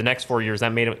over the next 4 years.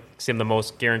 That made him the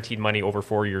most guaranteed money over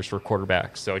 4 years for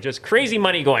quarterbacks. So just crazy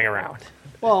money going around.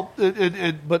 Well,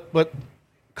 but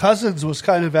Cousins was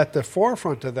kind of at the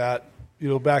forefront of that,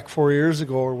 back 4 years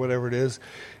ago or whatever it is,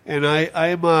 and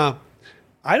I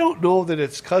don't know that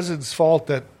it's Cousins' fault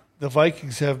that the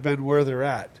Vikings have been where they're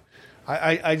at.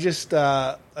 I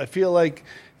feel like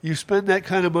you spend that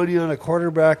kind of money on a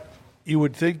quarterback, you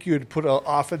would think you'd put an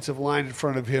offensive line in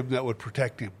front of him that would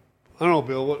protect him. I don't know,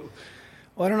 Bill.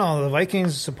 Well, I don't know. The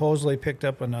Vikings supposedly picked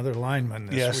up another lineman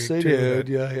this week. Yes, they did.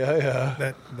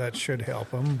 Yeah. That should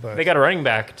help them. But they got a running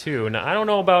back, too. Now, I don't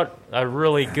know about a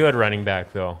really good running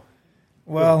back, though.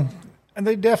 Well, and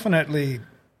they definitely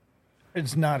 –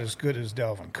 it's not as good as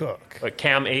Dalvin Cook. But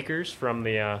Cam Akers from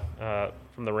the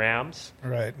Rams.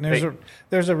 Right. And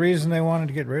there's a reason they wanted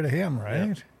to get rid of him, right?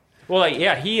 Yeah. Well,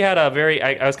 he had a very –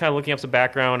 I was kind of looking up some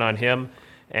background on him,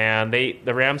 and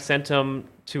the Rams sent him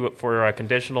for a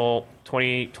conditional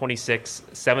 2026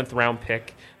 7th-round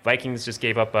pick. Vikings just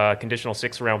gave up a conditional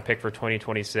 6th-round pick for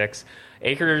 2026.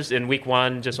 Akers in week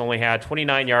 1 just only had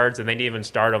 29 yards, and they didn't even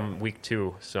start him week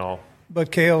 2. So,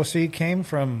 but KOC came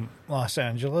from Los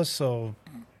Angeles, so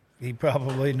he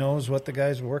probably knows what the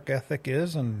guy's work ethic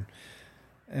is, and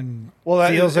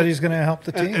feels that he's going to help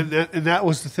the team. And that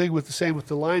was the thing with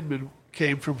the lineman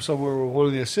came from somewhere where one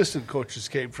of the assistant coaches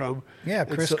came from. Yeah,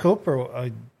 Chris Cooper,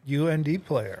 a UND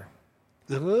player,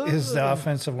 is the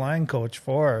offensive line coach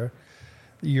for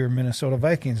your Minnesota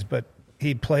Vikings, but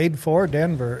he played for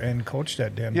Denver and coached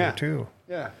at Denver too.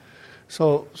 Yeah.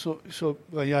 So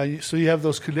you have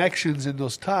those connections and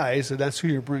those ties, and that's who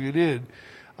you're bringing in.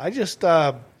 I just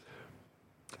I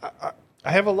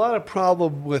have a lot of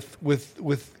problem with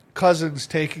Cousins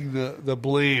taking the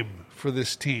blame for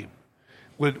this team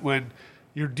when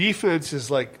your defense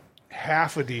is like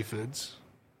half a defense.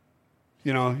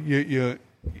 You know, you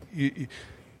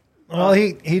well,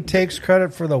 he takes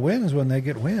credit for the wins when they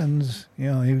get wins.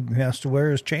 You know, he has to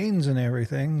wear his chains and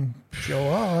everything, show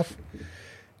off.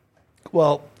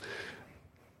 Well,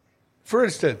 for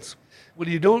instance, when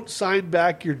you don't sign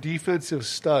back your defensive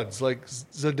studs like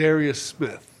Zadarius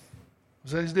Smith,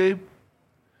 was that his name?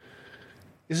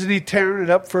 Isn't he tearing it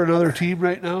up for another team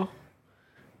right now?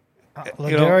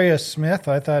 Zadarius Smith,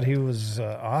 I thought he was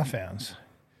offense.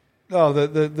 No,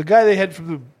 the guy they had from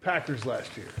the Packers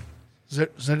last year.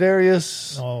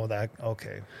 Zadarius. Oh, that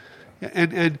okay.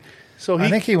 And so I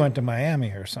think he went to Miami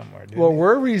or somewhere. Well,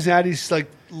 wherever he's at, he's like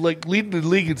leading the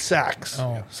league in sacks,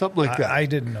 something like that. I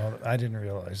didn't know. I didn't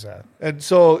realize that. And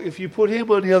so if you put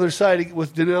him on the other side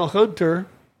with Danielle Hunter,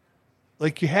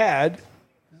 like you had,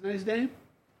 isn't that his name?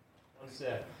 What's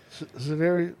that?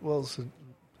 Zadarius. Well,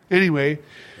 anyway.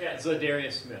 Yeah,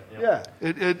 Zadarius Smith. Yeah,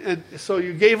 and so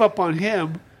you gave up on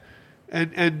him.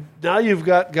 And now you've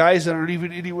got guys that aren't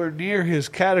even anywhere near his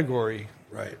category.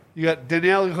 Right. You got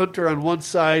Danielle Hunter on one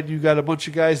side. You got a bunch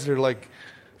of guys that are like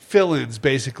fill-ins,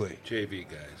 basically. JV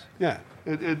guys. Yeah,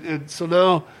 and so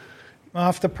now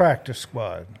off the practice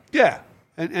squad. Yeah,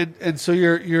 and so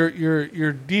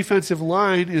your defensive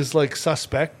line is like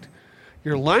suspect.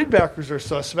 Your linebackers are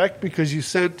suspect because you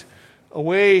sent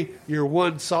away your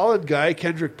one solid guy,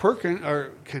 Hendricks.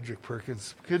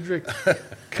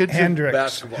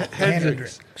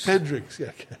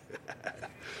 Yeah.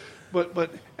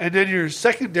 But and then your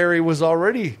secondary was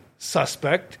already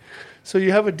suspect. So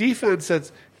you have a defense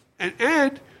that's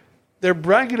and they're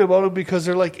bragging about them because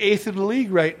they're like 8th in the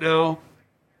league right now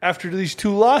after these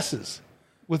 2 losses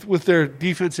with their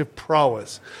defensive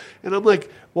prowess. And I'm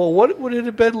like, well, what would it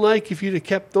have been like if you'd have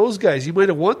kept those guys? You might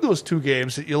have won those 2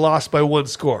 games that you lost by 1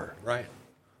 score. Right.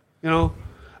 You know,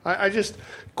 I just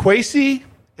Kwesi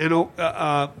and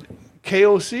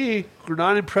KOC are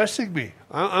not impressing me.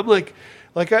 I'm like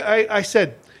I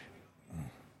said,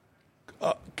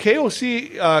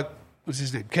 KOC, what's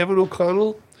his name? Kevin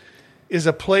O'Connell is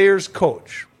a player's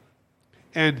coach,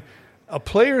 and a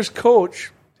player's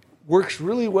coach works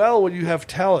really well when you have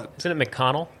talent. Isn't it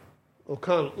McConnell?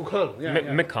 O'Connell, yeah.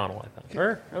 McConnell, I thought.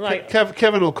 Or,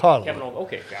 Kevin O'Connell.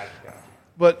 Okay, got it.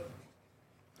 But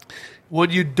when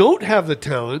you don't have the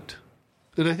talent,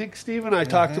 and I think Steve and I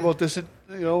talked about this,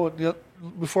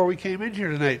 before we came in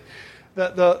here tonight.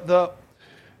 The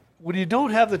when you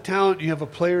don't have the talent, you have a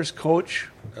player's coach.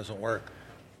 Doesn't work.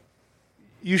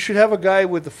 You should have a guy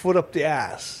with the foot up the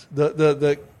ass,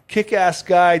 the kick-ass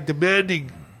guy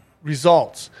demanding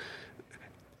results.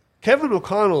 Kevin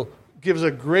O'Connell gives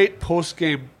a great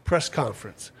post-game press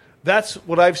conference. That's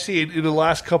what I've seen in the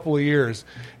last couple of years.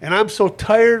 And I'm so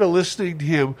tired of listening to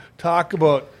him talk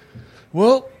about,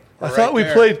 I thought we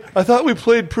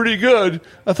played pretty good.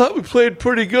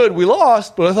 We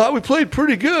lost, but I thought we played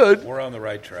pretty good. We're on the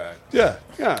right track. Yeah.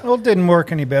 Well, it didn't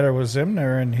work any better with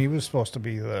Zimmer, and he was supposed to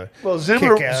be the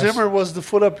Zimmer was the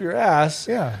foot up your ass.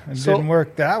 Yeah, it didn't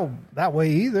work that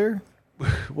way either.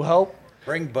 Well,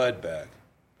 bring Bud back.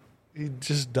 He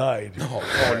just died.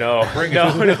 Oh no!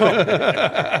 No.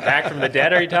 Back from the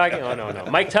dead? Are you talking? Oh no.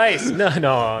 Mike Tice?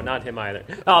 No, not him either.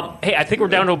 Hey, I think we're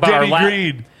down to about Denny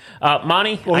Green.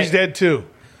 Monty. Well, he's dead too.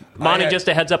 Monty, just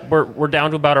a heads up, we're down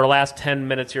to about our last 10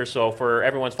 minutes here, so for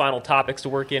everyone's final topics to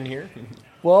work in here.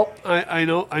 Well, I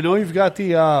know you've got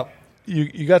the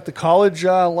you got the college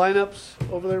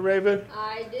lineups over there, Raven.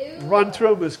 I do. Run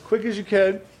through them as quick as you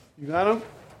can. You got them?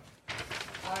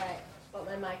 All right, but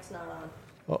my mic's not on.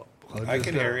 Oh, I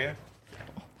can hear you.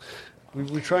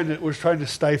 We're trying to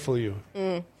stifle you.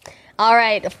 All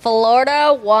right,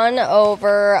 Florida won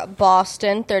over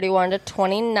Boston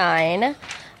 31-29.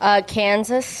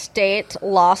 Kansas State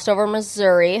lost over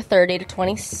Missouri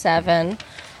 30-27.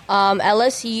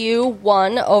 LSU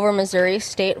won over Missouri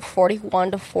State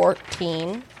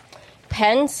 41-14.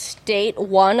 Penn State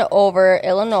won over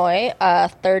Illinois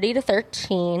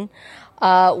 30-13.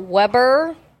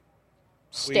 Weber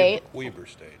State.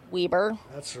 Weber.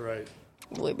 That's right.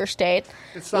 Weber State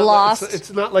It's not lost.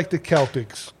 it's not like the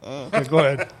Celtics. Okay, go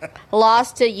ahead.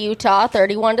 Lost to Utah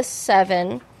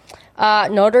 31-7.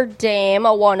 Notre Dame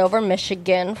won over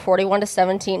Michigan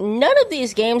 41-17. None of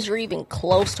these games are even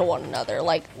close to one another.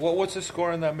 Like What's the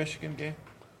score in that Michigan game?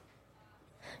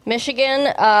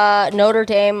 Michigan, Notre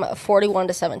Dame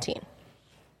 41-17.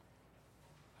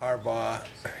 Harbaugh,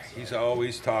 he's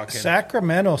always talking.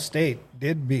 Sacramento State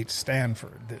did beat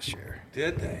Stanford this year.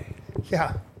 Did they?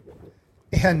 Yeah.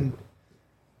 And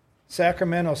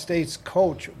Sacramento State's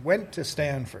coach went to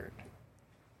Stanford.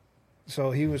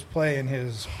 So he was playing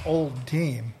his old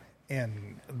team,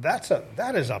 and that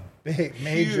is a big,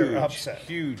 major upset.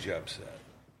 Huge upset.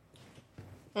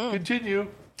 Continue.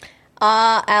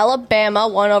 Alabama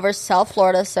won over South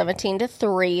Florida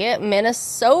 17-3.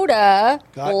 Minnesota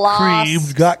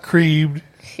lost. Got creamed.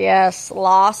 Yes,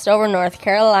 lost over North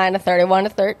Carolina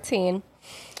 31-13.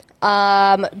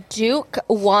 Duke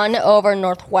won over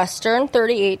Northwestern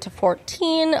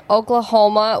 38-14.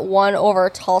 Oklahoma won over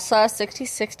Tulsa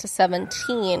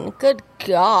 66-17. Good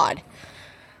God.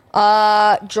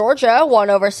 Georgia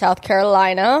won over South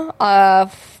Carolina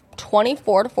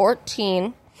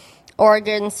 24-14.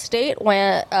 Oregon State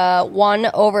won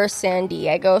over San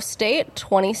Diego State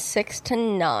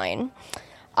 26-9.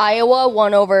 Iowa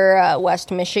won over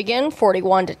West Michigan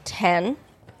 41-10.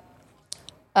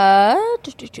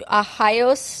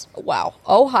 Ohio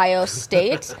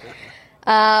State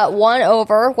won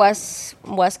over West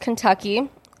Kentucky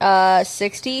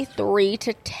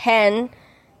 63-10.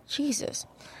 Jesus.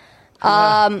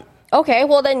 Okay,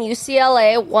 well then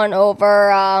UCLA won over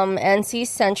NC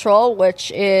Central,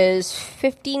 which is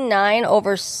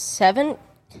 59-7.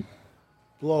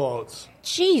 Blowouts.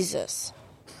 Jesus.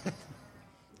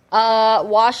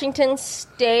 Washington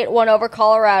State won over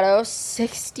Colorado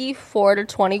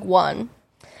 64-21.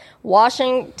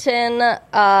 Washington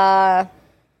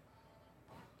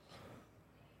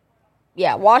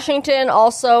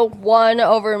also won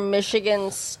over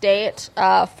Michigan State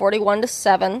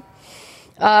 41-7.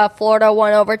 Florida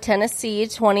won over Tennessee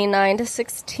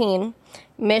 29-16.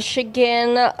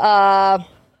 Michigan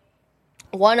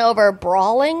won over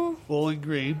Bowling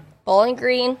Green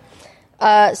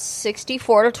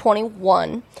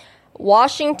 64-21.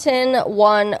 Washington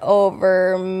won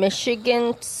over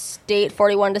Michigan State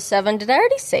 41-7. Did I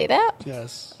already say that?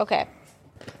 Yes. Okay.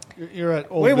 You're at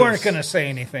Ole We Miss. weren't going to say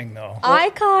anything, though. I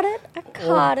caught it.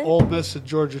 Ole Miss and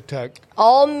Georgia Tech.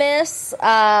 Ole Miss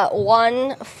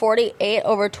won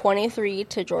 48-23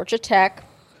 to Georgia Tech.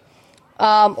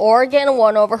 Oregon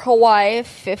won over Hawaii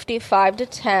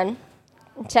 55-10.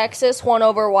 Texas won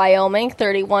over Wyoming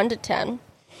 31-10.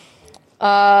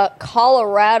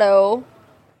 Colorado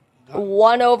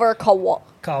won over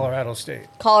Colorado State.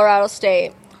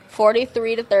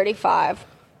 43-35.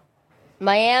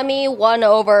 Miami won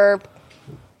over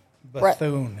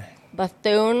Bethune.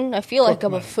 Bethune. I feel like a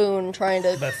buffoon trying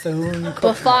to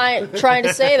Trying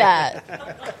to say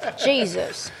that.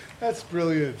 Jesus. That's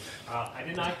brilliant. I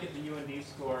did not get the UND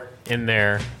score in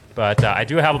there, but I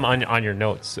do have them on your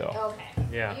notes. So Okay.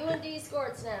 yeah. UND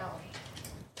scores now.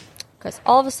 Because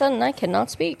all of a sudden I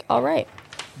cannot speak. All right.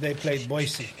 They played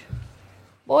Boise.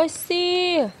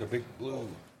 Boise. The Big Blue.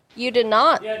 You did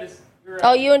not. Yeah,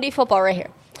 Oh, UND football right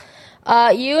here.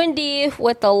 UND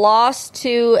with the loss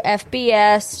to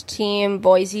FBS team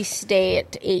Boise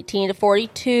State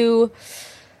 18-42.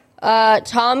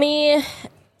 Tommy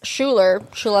Schuster.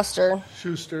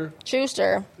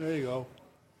 There you go.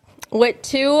 With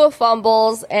 2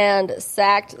 fumbles and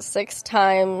sacked 6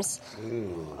 times.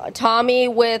 Tommy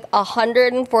with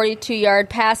 142-yard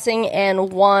passing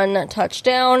and 1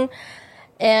 touchdown.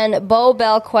 And Bo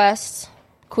Belquist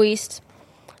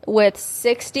with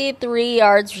 63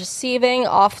 yards receiving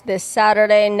off this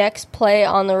Saturday. Next play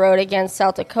on the road against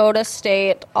South Dakota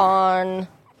State on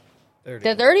the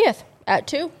 30th at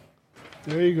 2.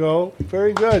 There you go.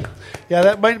 Very good. Yeah,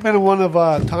 that might have been one of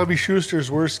Tommy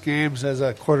Schuster's worst games as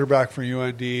a quarterback for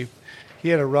UND. He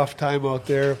had a rough time out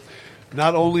there.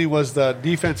 Not only was the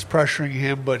defense pressuring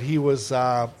him, but he was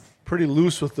pretty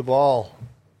loose with the ball.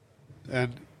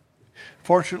 And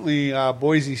fortunately,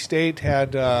 Boise State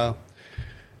had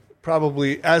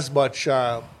probably as much.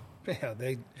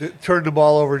 They turned the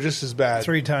ball over just as bad.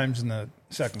 3 times in the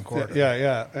second quarter.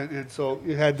 Yeah. And so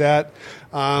you had that.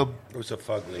 It was a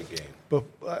fugly game. But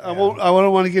I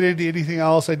don't want to get into anything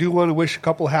else. I do want to wish a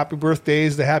couple of happy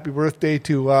birthdays. The happy birthday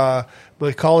to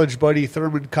my college buddy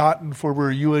Thurman Cotton,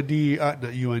 former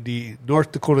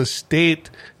North Dakota State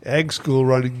Ag School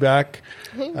running back.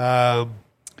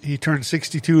 He turned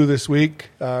 62 this week,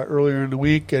 earlier in the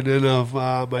week. And then of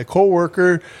my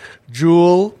coworker,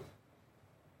 Jewel.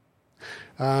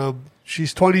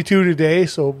 She's 22 today,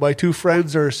 so my two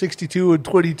friends are 62 and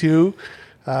 22.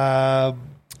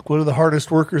 One of the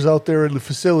hardest workers out there in the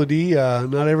facility.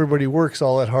 Not everybody works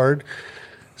all that hard.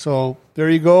 So there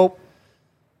you go.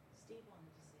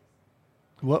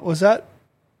 What was that?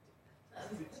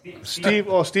 Steve.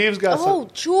 Oh, Steve's got some. Oh,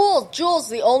 Jewel. Jewel's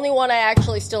the only one I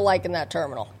actually still like in that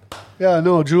terminal. Yeah,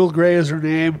 no, Jewel Gray is her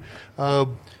name.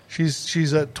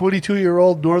 She's a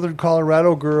 22-year-old Northern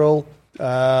Colorado girl.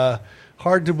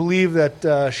 Hard to believe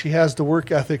that she has the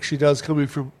work ethic she does coming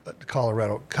from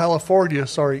California,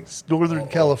 Northern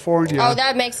California. Oh,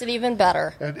 that makes it even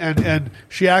better. And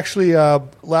she actually,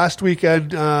 last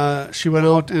weekend, she went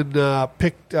out and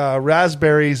picked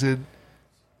raspberries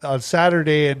on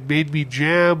Saturday and made me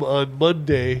jam on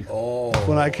Monday. Oh.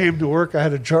 When I came to work, I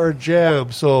had a jar of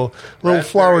jam. So, little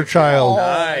flower child.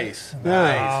 Nice.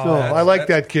 Yeah, no, I like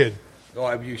that kid.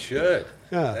 Oh, you should.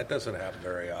 Yeah. That doesn't happen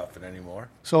very often anymore.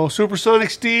 So,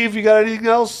 Supersonic Steve, you got anything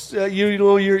else?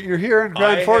 You're here in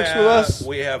Grand Forks with us.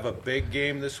 We have a big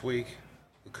game this week.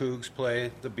 The Cougs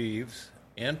play the Beavs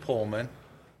in Pullman.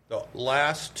 The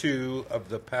last two of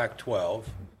the Pac-12.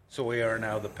 So we are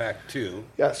now the Pac-2.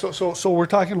 Yeah. So we're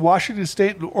talking Washington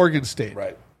State and Oregon State.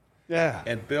 Right. Yeah.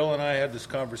 And Bill and I had this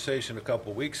conversation a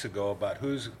couple of weeks ago about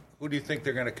who do you think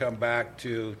they're going to come back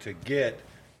to get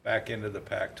back into the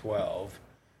Pac-12.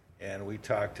 And we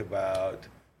talked about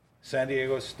San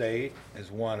Diego State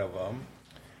is one of them.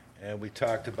 And we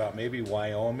talked about maybe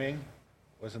Wyoming.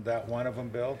 Wasn't that one of them,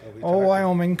 Bill?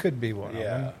 Wyoming could be one of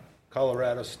them. Yeah.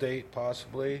 Colorado State,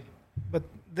 possibly. But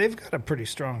they've got a pretty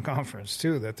strong conference,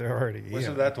 too, that they're already in.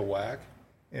 Wasn't that the WAC?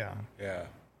 Yeah. Yeah.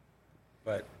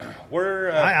 But we're...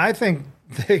 I think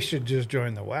they should just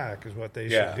join the WAC is what they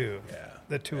should do. Yeah.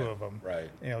 The two of them.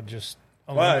 Right. Just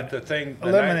eliminate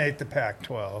the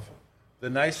Pac-12. The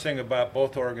nice thing about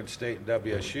both Oregon State and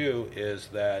WSU is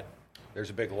that there's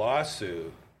a big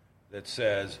lawsuit that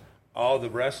says all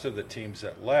the rest of the teams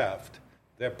that left,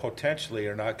 they potentially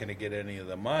are not going to get any of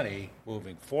the money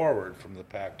moving forward from the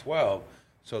Pac-12.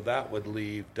 So that would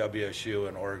leave WSU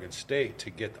and Oregon State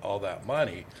to get all that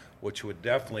money, which would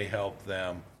definitely help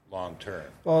them long term.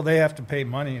 Well, they have to pay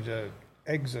money to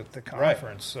exit the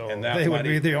conference, so they would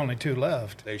be the only two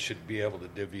left. They should be able to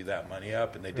divvy that money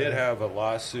up. And they did have a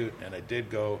lawsuit, and it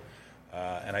did go,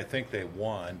 and I think they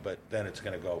won, but then it's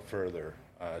going to go further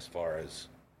as far as,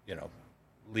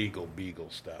 legal beagle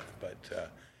stuff. But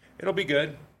it'll be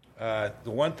good. The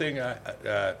one thing,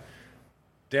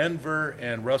 Denver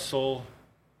and Russell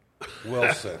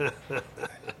Wilson,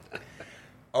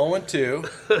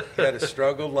 0-2, had a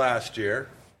struggle last year.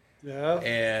 Yeah,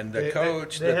 and the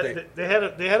coach they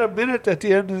had a minute at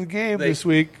the end of the game this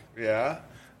week. Yeah,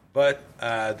 but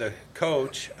the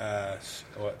coach,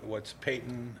 what's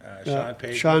Peyton? Sean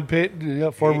Payton. Sean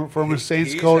Payton, former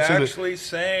Saints coach. He's actually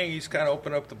saying he's kind of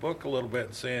opened up the book a little bit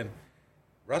and saying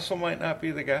Russell might not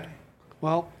be the guy.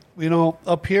 Well,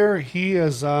 up here he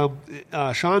is.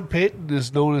 Sean Payton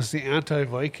is known as the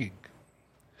anti-Viking.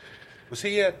 Was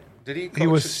he at? Did he? He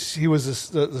was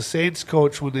the Saints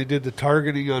coach when they did the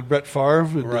targeting on Brett Favre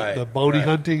and the bounty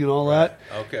hunting and all that.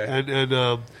 Okay.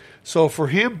 And so for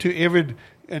him to even,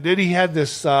 and then he had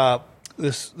this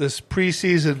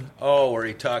preseason. Oh, where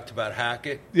he talked about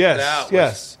Hackett.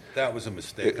 Yes. That was a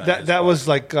mistake. That was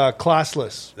like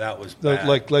classless. That was bad.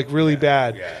 like really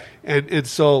bad. Yeah. And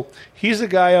so he's a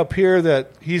guy up here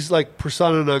that he's like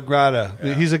persona non grata.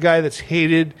 Yeah. He's a guy that's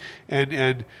hated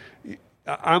and.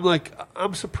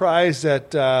 I'm surprised that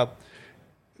the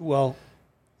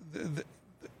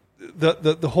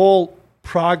whole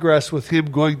progress with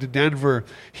him going to Denver.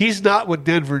 He's not what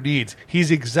Denver needs.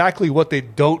 He's exactly what they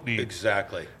don't need.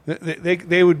 Exactly.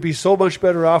 They would be so much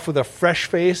better off with a fresh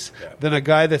face than a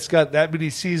guy that's got that many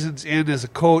seasons in as a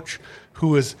coach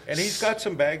who is. And he's got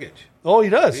some baggage. Oh, he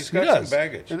does. He's got some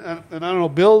baggage. And I don't know,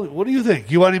 Bill. What do you think?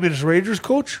 You want him as Rangers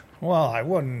coach? Well, I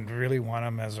wouldn't really want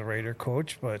him as a Raider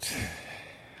coach, but.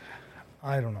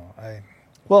 I don't know. I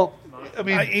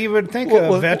would think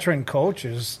a veteran coach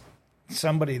is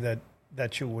somebody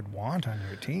that you would want on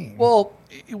your team. Well,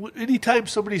 anytime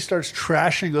somebody starts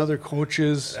trashing other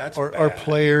coaches or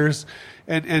players,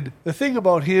 and the thing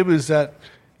about him is that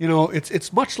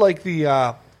it's much like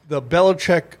the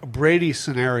Belichick Brady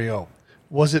scenario,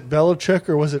 Was it Belichick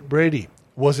or was it Brady?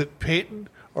 Was it Peyton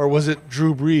or was it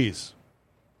Drew Brees?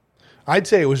 I'd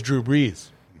say it was Drew Brees.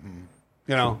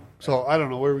 You know, so I don't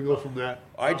know where we go from that.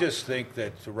 I just think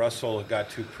that Russell got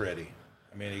too pretty.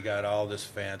 I mean, he got all this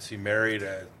fancy, married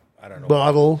a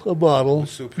model,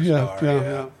 superstar.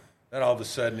 Yeah. Then all of a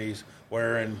sudden he's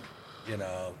wearing,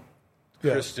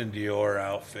 Kristen Dior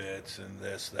outfits and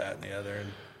this, that, and the other.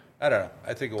 And I don't know.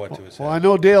 I think it went to his head. Well, I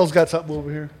know Dale's got something over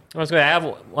here. I was going to have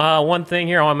one thing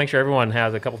here. I want to make sure everyone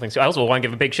has a couple things. I also want to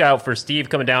give a big shout out for Steve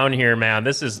coming down here, man.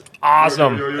 This is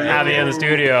awesome having you in the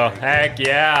studio. Heck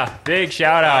yeah. Big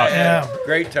shout out. Yeah.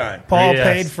 Great time. Paul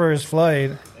paid for his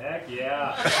flight. Heck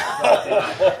yeah.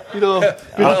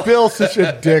 Bill's such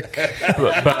a dick. The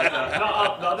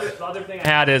other thing I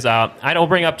had is I don't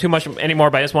bring up too much anymore,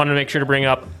 but I just wanted to make sure to bring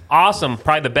up awesome,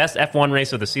 probably the best F1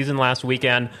 race of the season last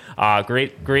weekend.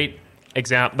 Great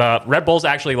example. The Red Bulls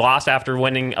actually lost after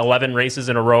winning 11 races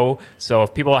in a row. So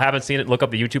if people haven't seen it, look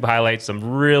up the YouTube highlights.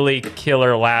 Some really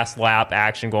killer last lap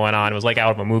action going on. It was like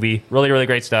out of a movie. Really, really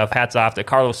great stuff. Hats off to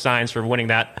Carlos Sainz for winning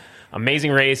that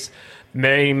amazing race.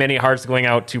 Many, many hearts going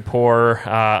out to poor,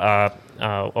 I'm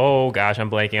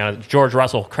blanking on it. George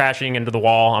Russell crashing into the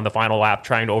wall on the final lap,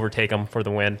 trying to overtake him for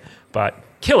the win. But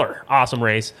killer, awesome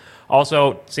race.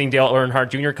 Also, seeing Dale Earnhardt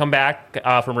Jr. come back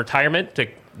from retirement to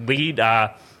lead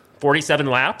 47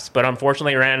 laps, but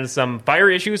unfortunately ran into some fire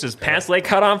issues. His pants leg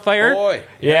caught on fire. Boy.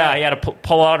 Yeah, he had to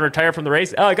pull out and retire from the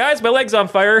race. Guys, my leg's on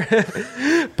fire.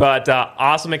 But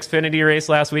awesome Xfinity race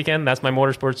last weekend. That's my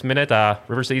Motorsports Minute.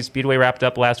 River City Speedway wrapped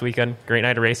up last weekend. Great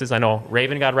night of races. I know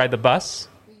Raven got to ride the bus.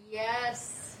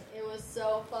 Yes, it was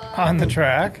so fun. On the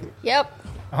track? Yep.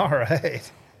 All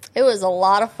right. It was a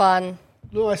lot of fun.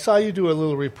 No, I saw you do a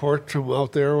little report from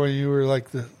out there where you were like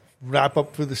the wrap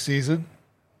up for the season.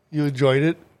 You enjoyed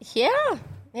it? Yeah,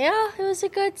 it was a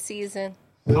good season.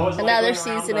 Another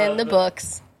season in the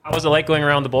books. How was it like going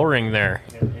around the bull ring there?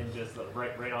 And just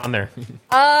right on there.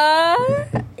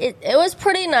 It was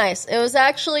pretty nice. It was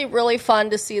actually really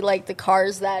fun to see like the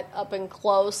cars that up and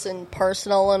close and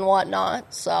personal and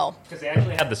whatnot. So because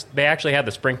they actually had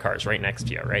the sprint cars right next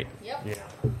to you, right? Yep. Yeah.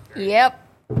 Yep.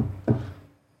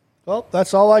 Well,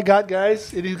 that's all I got,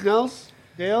 guys. Anything else?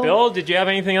 Dale? Bill, did you have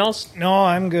anything else? No,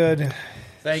 I'm good.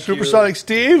 Thank you. Supersonic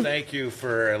Steve? Thank you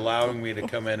for allowing me to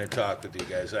come in and talk with you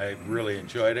guys. I really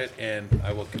enjoyed it, and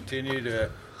I will continue to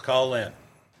call in.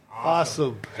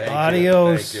 Awesome.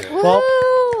 Adios. Thank you. Well,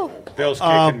 Bill's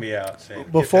kicking me out. Saying,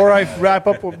 before I wrap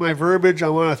up with my verbiage, I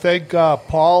want to thank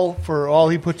Paul for all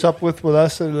he puts up with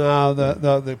us and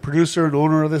the producer and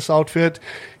owner of this outfit,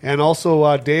 and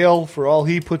also Dale for all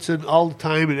he puts in, all the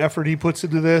time and effort he puts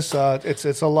into this.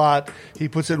 It's a lot. He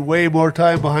puts in way more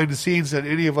time behind the scenes than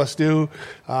any of us do.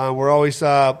 We're always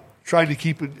trying to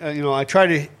keep it. I try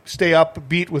to stay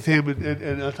upbeat with him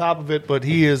and on top of it, but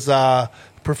he is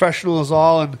professional as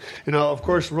all, and of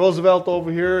course Roosevelt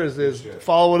over here is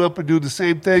following up and doing the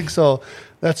same thing, so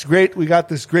that's great. We got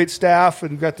this great staff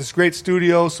and we've got this great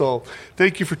studio, so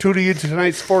thank you for tuning in to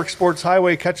tonight's Forks Sports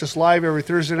Highway. Catch us live every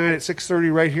Thursday night at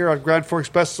 6:30 right here on Grand Forks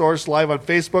Best Source, live on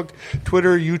Facebook,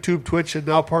 Twitter, YouTube, Twitch, and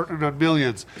now partnered on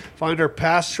Millions. Find our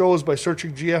past shows by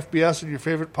searching GFBS in your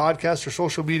favorite podcast or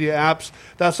social media apps.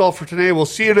 That's all for today. We'll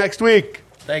see you next week.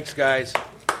 Thanks, guys.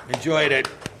 Enjoyed it.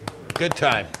 Good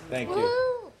time. Thank you.